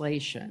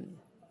legislation,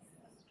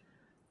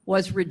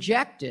 was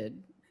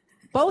rejected,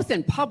 both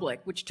in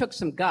public, which took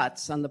some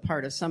guts on the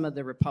part of some of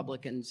the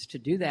Republicans to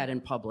do that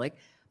in public,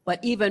 but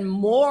even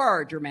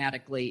more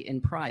dramatically in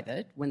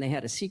private when they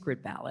had a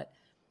secret ballot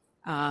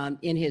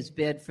in his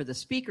bid for the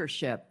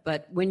speakership.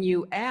 But when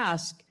you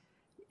ask,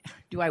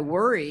 do I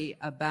worry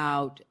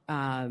about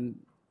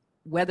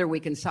whether we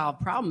can solve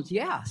problems?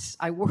 Yes,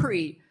 I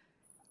worry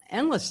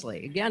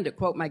endlessly. Again, to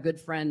quote my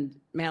good friend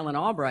Madeleine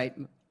Albright,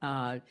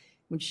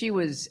 when she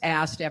was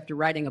asked after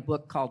writing a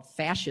book called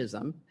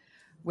Fascism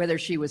whether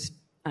she was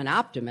an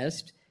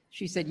optimist,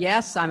 she said,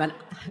 yes, I'm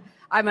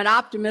an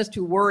optimist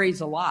who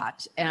worries a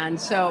lot. And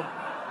so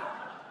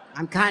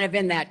I'm kind of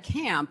in that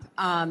camp.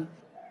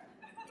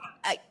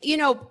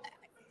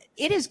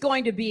 It is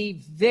going to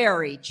be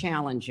very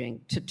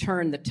challenging to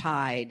turn the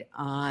tide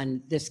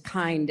on this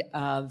kind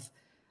of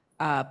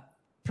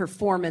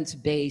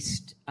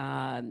performance-based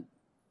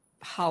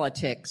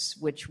politics,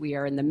 which we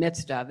are in the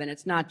midst of, and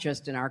it's not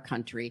just in our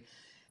country.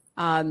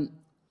 And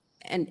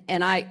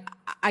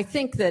I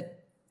think that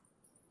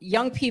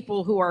young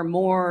people who are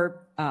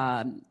more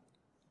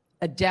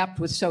adept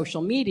with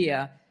social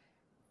media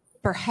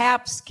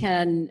perhaps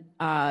can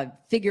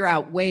figure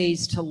out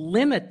ways to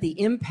limit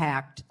the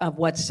impact of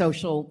what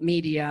social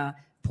media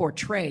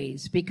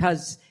portrays,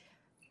 because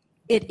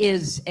it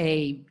is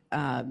a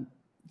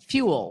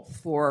fuel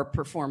for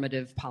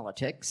performative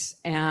politics.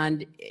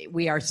 And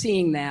we are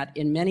seeing that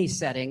in many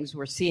settings.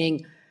 We're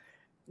seeing,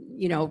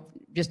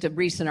 just a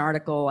recent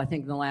article, I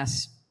think in the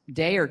last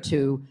day or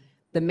two,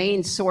 the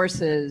main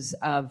sources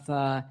of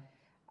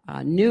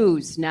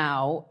news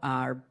now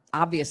are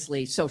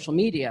obviously social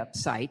media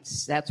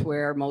sites. That's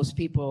where most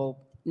people,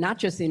 not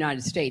just the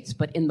United States,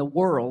 but in the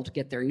world,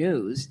 get their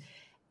news.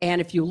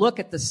 And if you look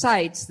at the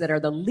sites that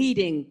are the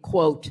leading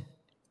quote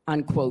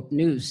unquote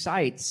news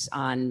sites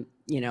on,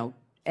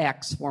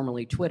 X,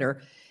 formerly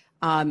Twitter,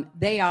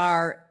 they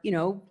are,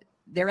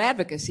 they're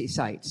advocacy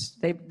sites.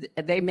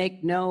 They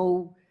make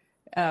no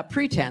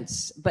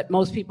pretense, but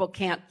most people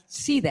can't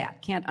see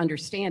that, can't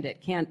understand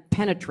it, can't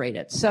penetrate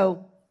it.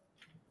 So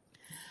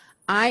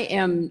I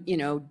am,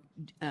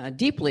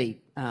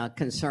 deeply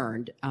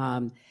concerned.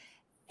 And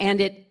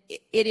it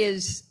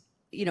is,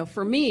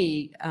 for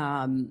me,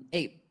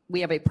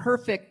 we have a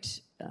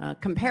perfect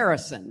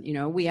comparison.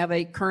 We have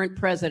a current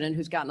president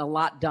who's gotten a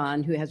lot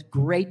done, who has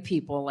great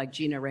people like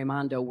Gina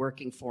Raimondo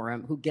working for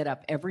him, who get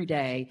up every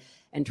day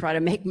and try to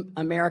make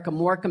America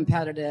more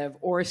competitive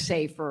or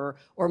safer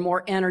or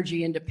more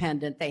energy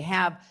independent. They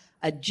have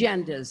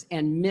agendas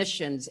and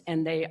missions,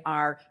 and they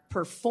are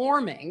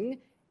performing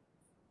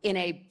in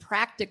a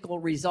practical,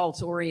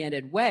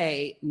 results-oriented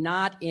way,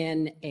 not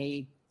in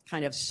a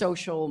kind of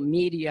social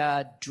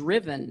media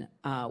driven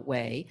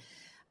way.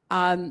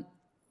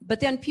 But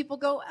then people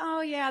go,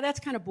 oh yeah, that's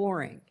kind of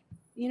boring.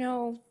 You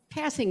know,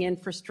 passing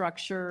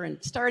infrastructure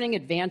and starting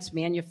advanced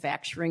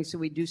manufacturing so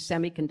we do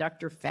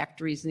semiconductor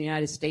factories in the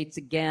United States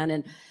again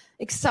and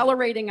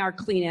accelerating our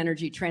clean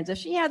energy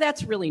transition. Yeah,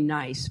 that's really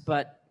nice,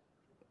 but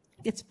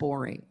it's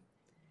boring.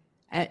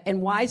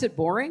 And why is it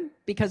boring?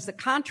 Because the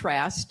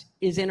contrast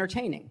is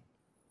entertaining,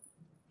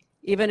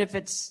 even if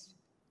it's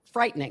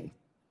frightening.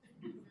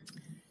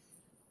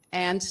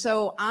 And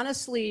so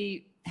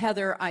honestly,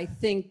 Heather, I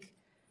think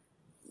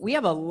we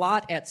have a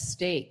lot at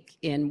stake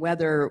in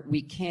whether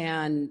we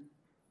can,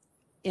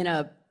 in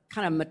a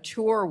kind of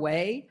mature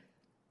way,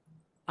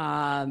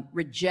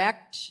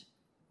 reject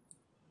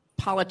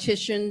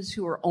politicians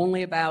who are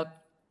only about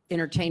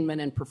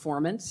entertainment and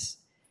performance.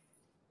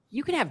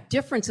 You can have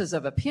differences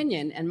of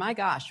opinion, and my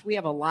gosh, we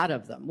have a lot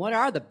of them. What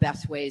are the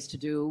best ways to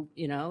do,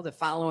 the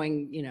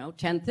following,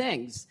 10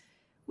 things?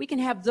 We can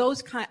have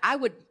those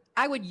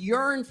I would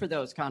yearn for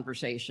those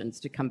conversations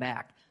to come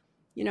back.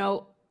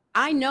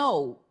 I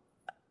know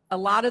a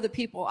lot of the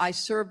people I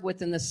served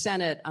with in the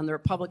Senate on the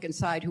Republican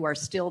side who are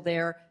still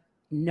there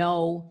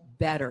know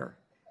better.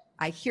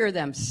 I hear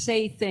them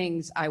say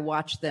things. I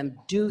watch them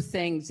do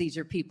things. These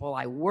are people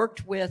I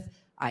worked with,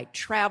 I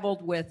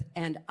traveled with,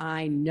 and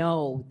I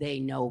know they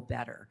know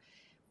better.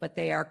 But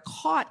they are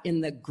caught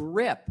in the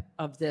grip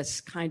of this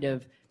kind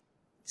of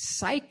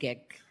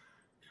psychic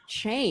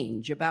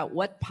change about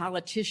what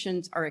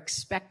politicians are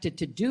expected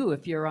to do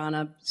if you're on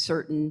a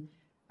certain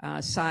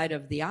side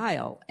of the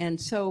aisle. And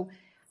so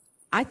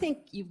I think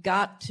you've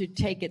got to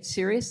take it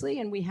seriously,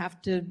 and we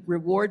have to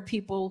reward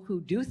people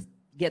who do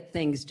get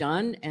things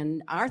done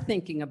and are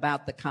thinking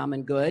about the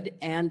common good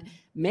and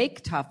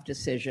make tough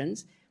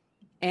decisions.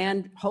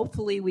 And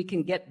hopefully we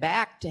can get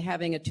back to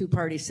having a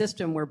two-party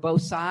system where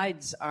both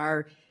sides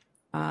are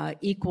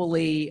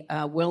equally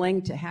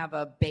willing to have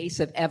a base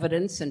of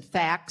evidence and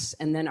facts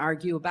and then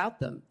argue about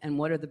them and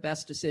what are the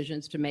best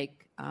decisions to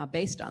make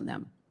based on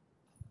them.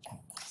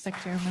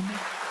 Secretary Raimondo.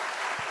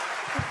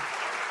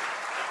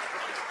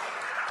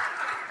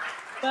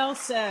 Well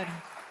said.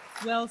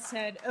 Well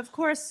said. Of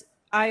course,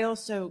 I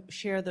also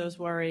share those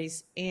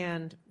worries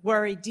and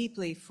worry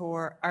deeply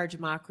for our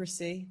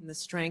democracy and the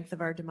strength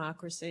of our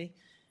democracy,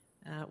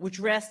 which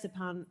rests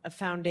upon a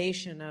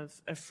foundation of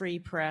a free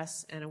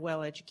press and a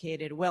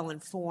well-educated,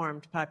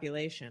 well-informed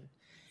population.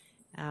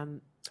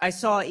 I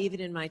saw, even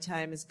in my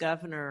time as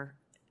governor,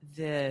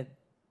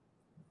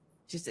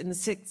 just in the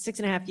six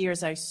and a half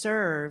years I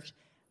served,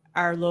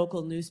 our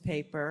local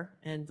newspaper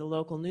and the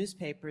local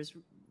newspapers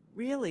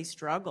really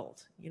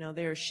struggled.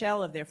 They're a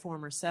shell of their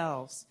former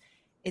selves.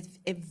 It's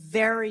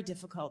very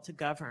difficult to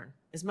govern.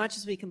 As much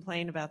as we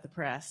complain about the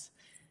press,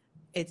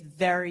 it's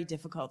very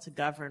difficult to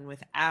govern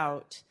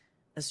without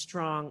a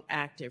strong,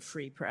 active,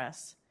 free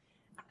press.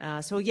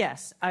 So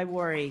yes, I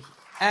worry.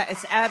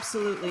 It's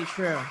absolutely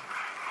true.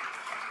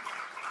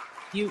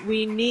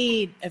 We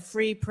need a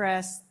free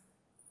press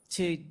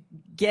to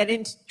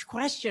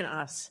question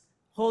us,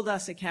 hold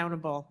us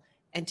accountable,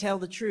 and tell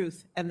the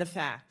truth and the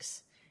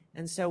facts.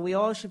 And so we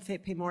all should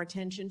pay more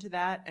attention to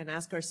that and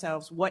ask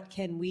ourselves, what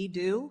can we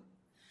do?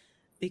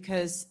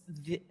 Because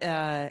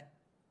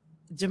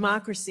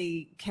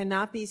democracy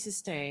cannot be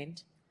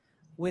sustained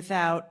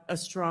without a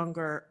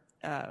stronger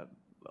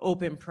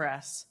open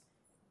press,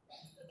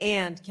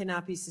 and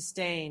cannot be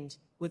sustained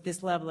with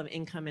this level of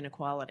income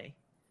inequality.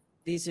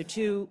 These are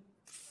two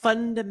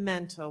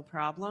fundamental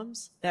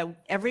problems that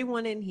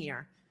everyone in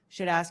here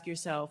should ask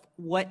yourself,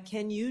 what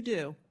can you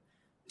do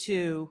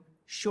to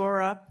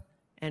shore up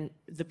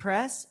the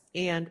press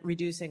and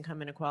reduce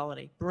income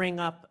inequality, bring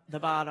up the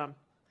bottom,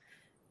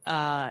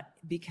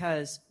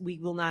 because we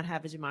will not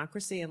have a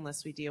democracy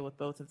unless we deal with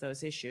both of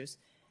those issues.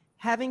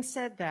 Having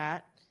said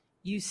that,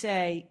 you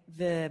say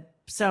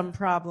some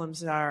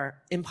problems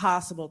are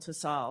impossible to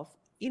solve.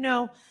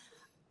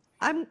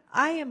 I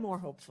am more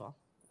hopeful,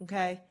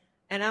 okay?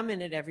 And I'm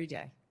in it every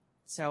day.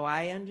 So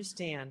I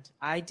understand.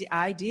 I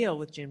deal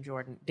with Jim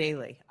Jordan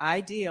daily.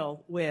 I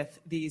deal with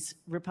these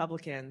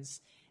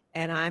Republicans,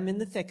 and I'm in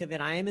the thick of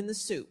it. I am in the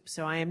soup.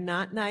 So I am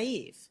not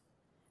naive,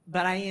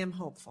 but I am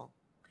hopeful.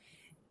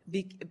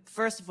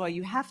 First of all,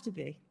 you have to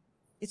be.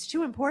 It's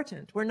too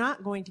important. We're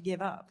not going to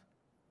give up.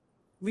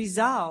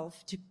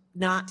 Resolve to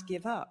not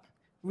give up.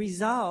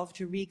 Resolve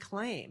to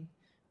reclaim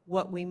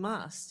what we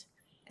must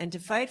and to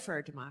fight for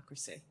our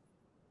democracy.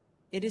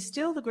 It is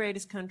still the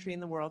greatest country in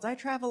the world. I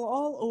travel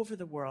all over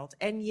the world.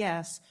 And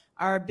yes,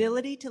 our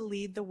ability to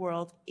lead the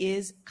world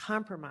is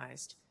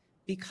compromised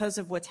because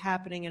of what's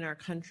happening in our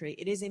country.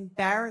 It is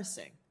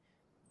embarrassing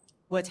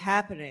what's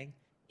happening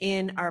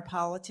in our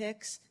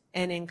politics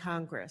and in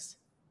Congress.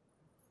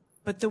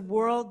 But the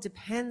world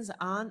depends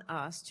on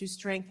us to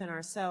strengthen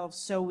ourselves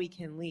so we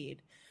can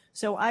lead.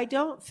 So I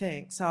don't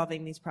think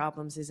solving these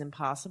problems is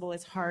impossible.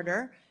 It's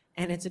harder,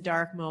 and it's a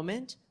dark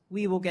moment.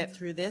 We will get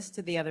through this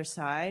to the other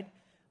side.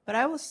 But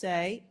I will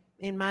say,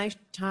 in my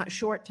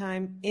short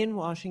time in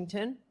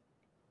Washington,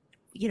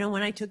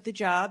 when I took the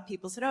job,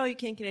 people said, oh, you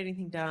can't get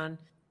anything done.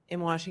 in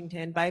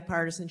Washington,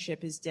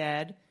 bipartisanship is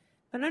dead.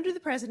 But under the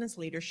president's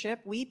leadership,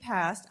 we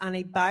passed on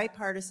a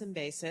bipartisan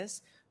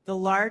basis the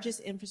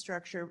largest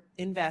infrastructure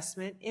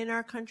investment in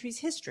our country's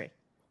history.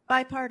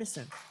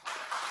 Bipartisan.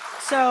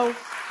 So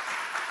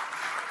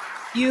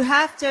you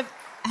have to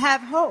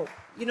have hope.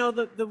 You know,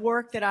 the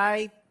work that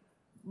I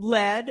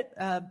led,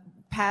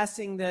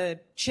 passing the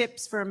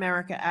Chips for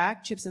America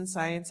Act, Chips and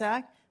Science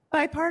Act,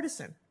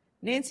 bipartisan.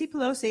 Nancy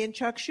Pelosi and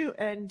Chuck Schumer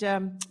and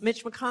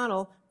Mitch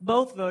McConnell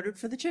both voted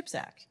for the Chips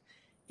Act.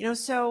 You know,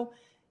 so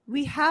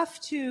we have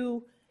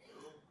to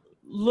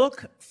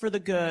look for the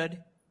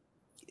good,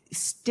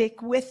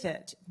 stick with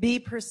it.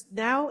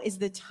 Now is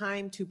the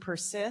time to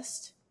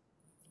persist.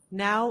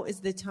 Now is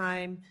the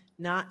time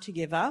not to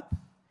give up.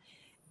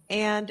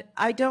 And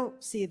I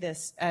don't see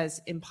this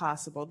as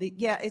impossible.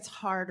 Yeah, it's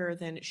harder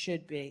than it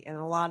should be, and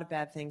a lot of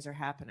bad things are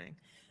happening.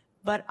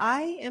 But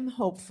I am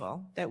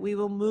hopeful that we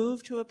will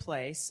move to a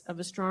place of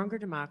a stronger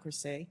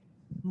democracy,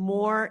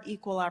 more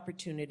equal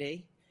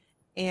opportunity,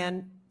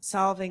 and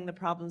solving the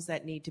problems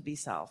that need to be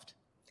solved.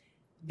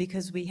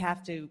 Because we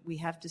have to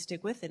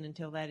stick with it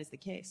until that is the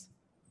case.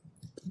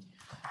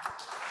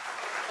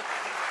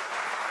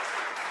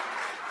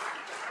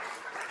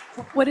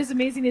 What is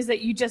amazing is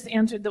that you just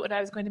answered what I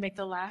was going to make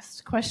the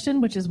last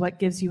question, which is what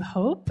gives you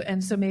hope.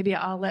 And so maybe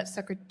I'll let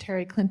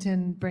Secretary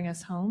Clinton bring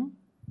us home.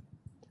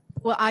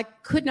 Well, I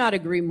could not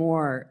agree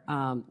more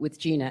with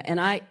Gina. And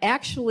I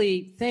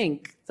actually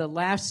think the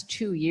last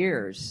 2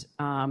 years,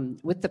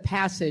 with the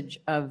passage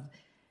of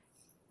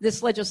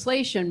this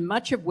legislation,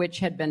 much of which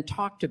had been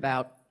talked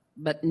about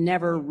but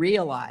never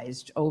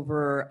realized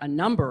over a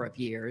number of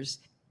years,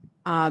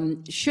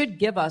 should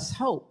give us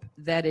hope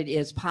that it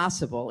is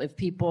possible if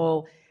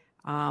people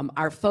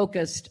are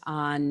focused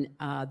on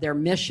their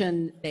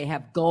mission, they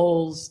have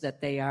goals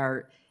that they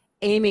are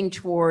aiming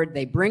toward,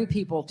 they bring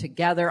people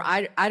together.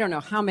 I don't know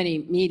how many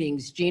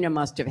meetings Gina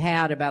must have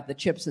had about the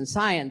Chips and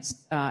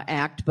Science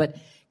Act, but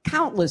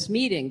countless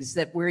meetings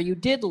where you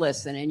did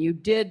listen and you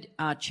did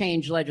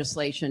change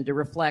legislation to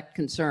reflect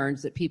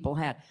concerns that people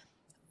had.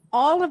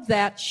 All of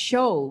that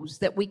shows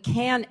that we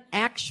can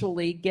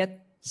actually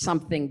get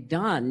something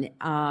done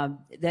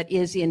that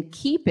is in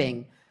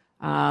keeping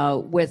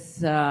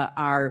with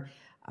our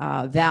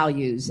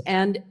values.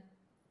 And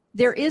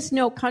there is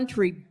no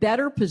country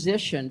better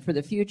positioned for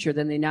the future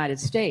than the United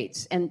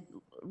States. And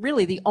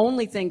really the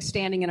only thing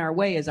standing in our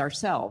way is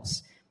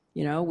ourselves.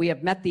 You know, we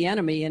have met the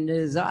enemy and it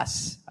is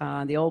us,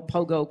 the old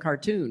Pogo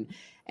cartoon.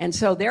 And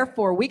so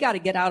therefore we got to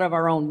get out of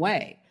our own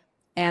way.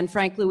 And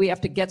frankly, we have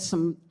to get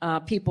some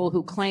people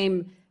who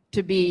claim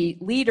to be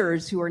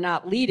leaders who are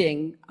not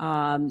leading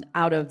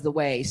out of the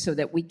way so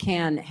that we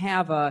can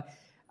have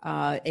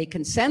a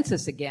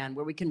consensus again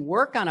where we can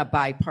work on a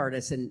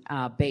bipartisan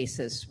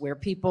basis, where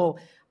people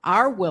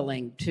are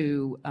willing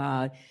to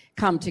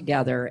come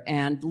together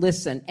and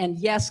listen. And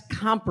yes,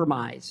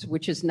 compromise,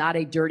 which is not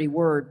a dirty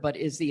word, but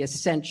is the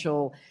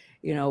essential,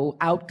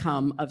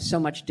 outcome of so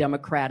much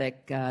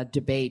democratic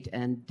debate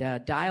and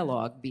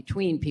dialogue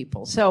between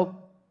people. So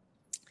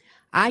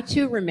I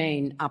too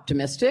remain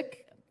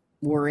optimistic,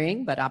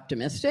 worrying, but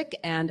optimistic.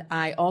 And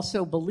I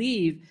also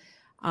believe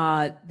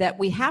that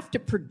we have to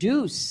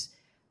produce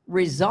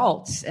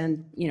results.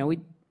 And, we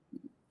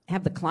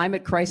have the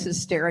climate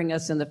crisis staring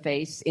us in the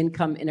face,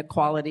 income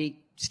inequality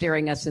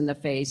staring us in the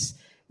face,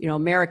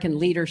 American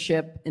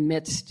leadership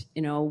amidst,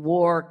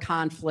 war,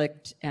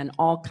 conflict, and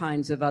all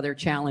kinds of other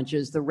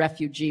challenges, the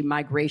refugee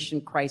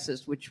migration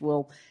crisis, which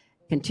will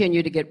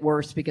continue to get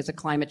worse because of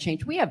climate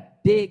change. We have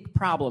big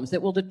problems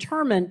that will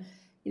determine,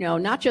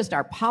 not just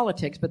our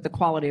politics, but the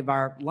quality of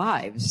our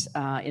lives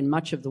in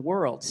much of the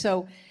world.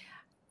 So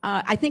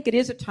I think it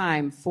is a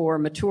time for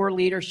mature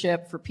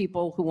leadership, for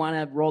people who want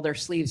to roll their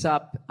sleeves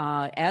up,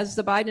 as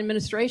the Biden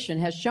administration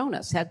has shown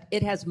us.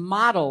 It has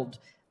modeled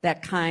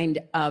that kind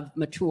of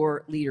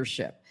mature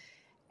leadership.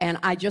 And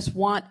I just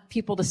want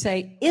people to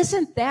say,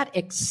 isn't that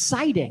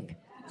exciting?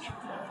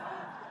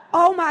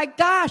 Oh my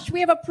gosh, we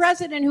have a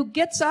president who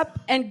gets up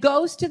and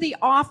goes to the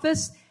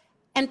office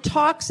and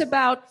talks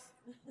about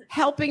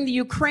helping the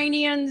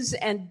Ukrainians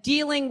and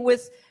dealing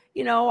with,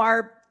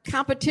 our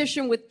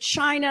competition with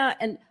China.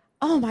 And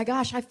oh my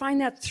gosh, I find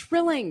that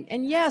thrilling.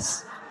 And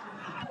yes,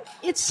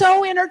 it's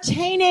so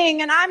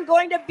entertaining, and I'm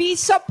going to be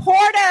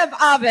supportive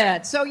of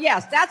it. So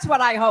yes, that's what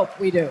I hope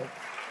we do.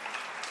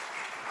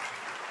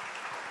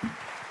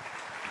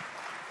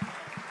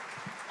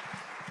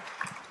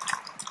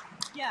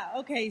 Yeah,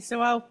 okay,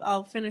 so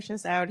I'll finish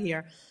us out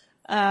here.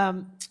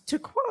 To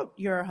quote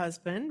your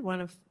husband,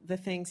 one of the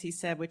things he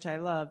said, which I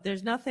love,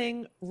 there's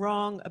nothing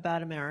wrong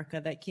about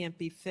America that can't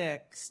be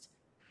fixed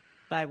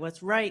by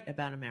what's right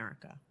about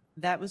America.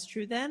 That was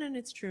true then, and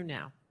it's true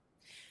now.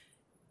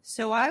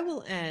 So I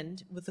will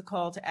end with a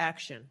call to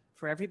action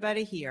for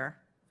everybody here.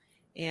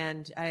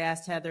 And I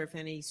asked Heather if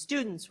any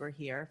students were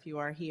here. If you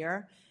are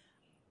here,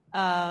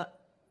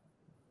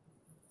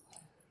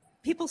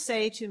 people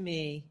say to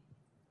me,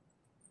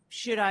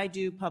 should I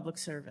do public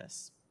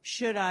service?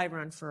 Should I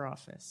run for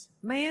office?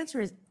 My answer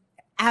is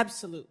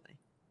absolutely.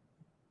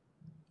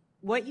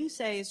 What you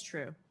say is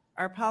true.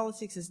 our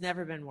politics has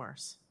never been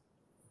worse.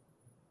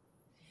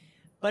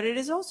 But it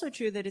is also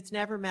true that it's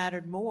never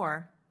mattered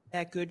more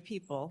that good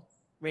people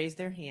raise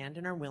their hand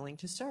and are willing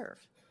to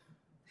serve.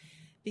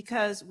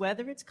 Because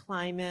whether it's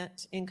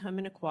climate, income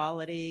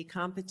inequality,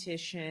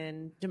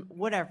 competition,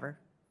 whatever,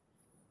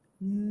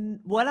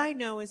 what I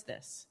know is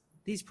this: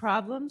 these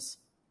problems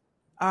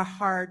are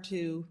hard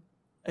to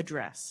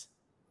address.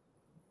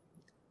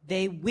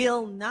 They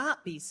will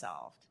not be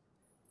solved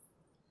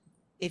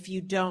if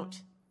you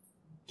don't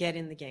get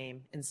in the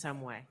game in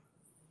some way.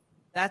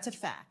 That's a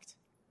fact.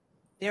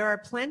 There are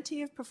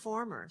plenty of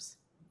performers,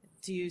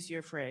 to use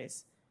your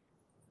phrase,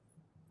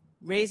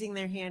 raising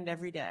their hand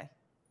every day,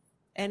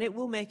 and it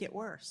will make it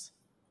worse.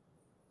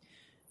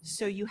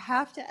 So you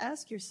have to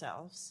ask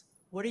yourselves,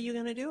 what are you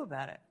going to do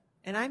about it?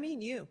 And I mean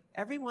you,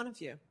 every one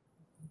of you.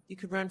 You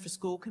could run for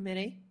school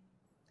committee.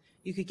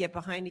 You could get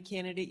behind a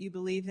candidate you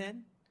believe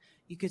in.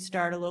 You could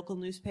start a local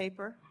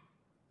newspaper.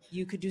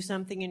 You could do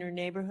something in your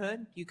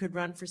neighborhood. You could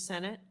run for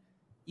Senate.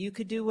 You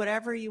could do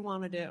whatever you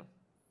want to do.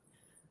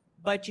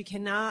 But you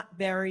cannot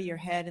bury your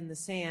head in the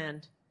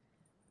sand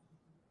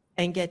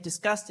and get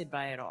disgusted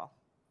by it all,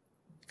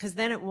 because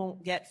then it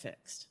won't get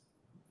fixed.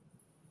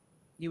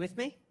 You with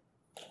me?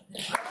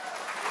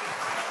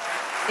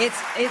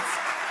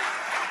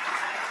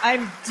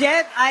 I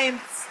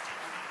am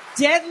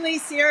deadly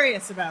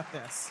serious about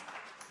this.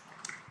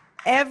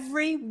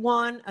 Every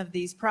one of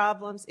these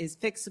problems is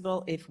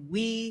fixable if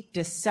we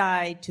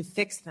decide to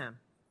fix them.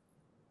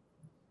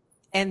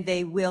 And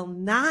they will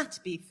not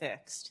be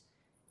fixed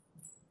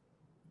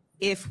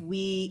if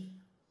we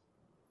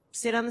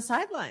sit on the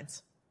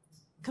sidelines,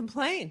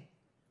 complain,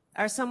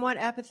 are somewhat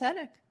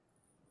apathetic,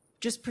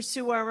 just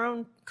pursue our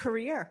own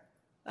career.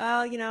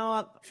 Well, you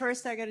know,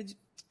 first I got to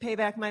pay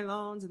back my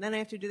loans, and then I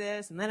have to do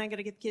this, and then I got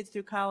to get the kids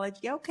through college.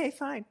 Yeah, okay,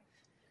 fine.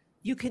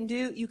 You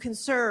can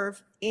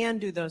serve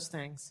and do those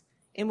things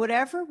in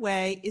whatever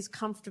way is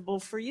comfortable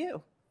for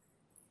you.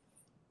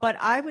 But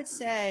I would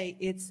say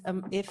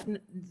if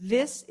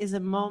this is a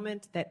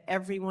moment that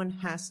everyone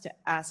has to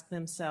ask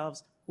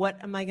themselves, what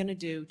am I going to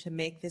do to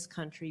make this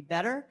country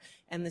better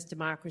and this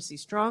democracy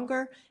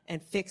stronger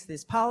and fix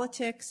this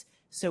politics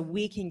so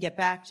we can get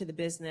back to the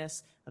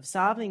business of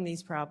solving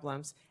these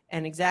problems,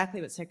 and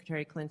exactly what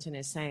Secretary Clinton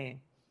is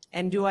saying.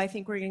 And do I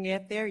think we're going to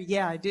get there?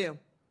 Yeah, I do.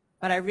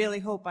 But I really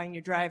hope on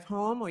your drive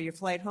home or your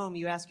flight home,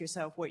 you ask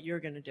yourself what you're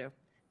going to do.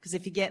 Because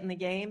if you get in the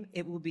game,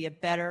 it will be a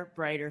better,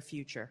 brighter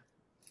future.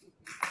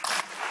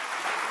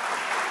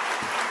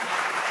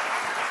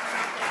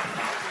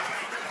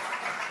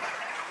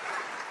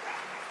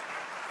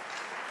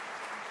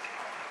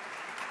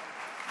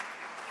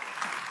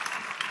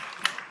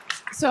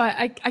 So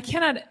I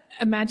cannot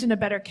imagine a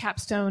better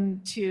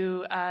capstone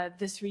to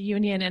this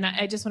reunion. And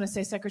I just want to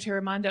say, Secretary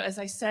Raimondo, as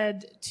I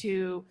said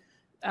to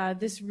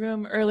this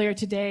room earlier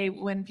today,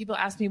 when people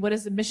ask me, what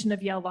is the mission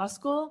of Yale Law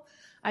School?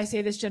 I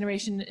say this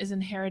generation is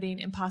inheriting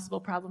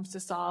impossible problems to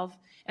solve,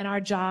 and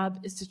our job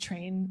is to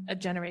train a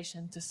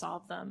generation to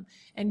solve them.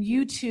 And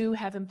you too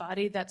have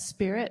embodied that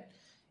spirit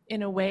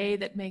in a way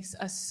that makes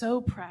us so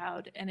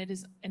proud, and it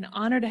is an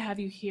honor to have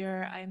you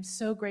here. I am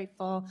so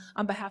grateful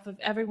on behalf of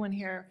everyone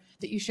here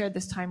that you shared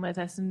this time with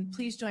us, and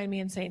please join me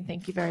in saying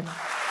thank you very much.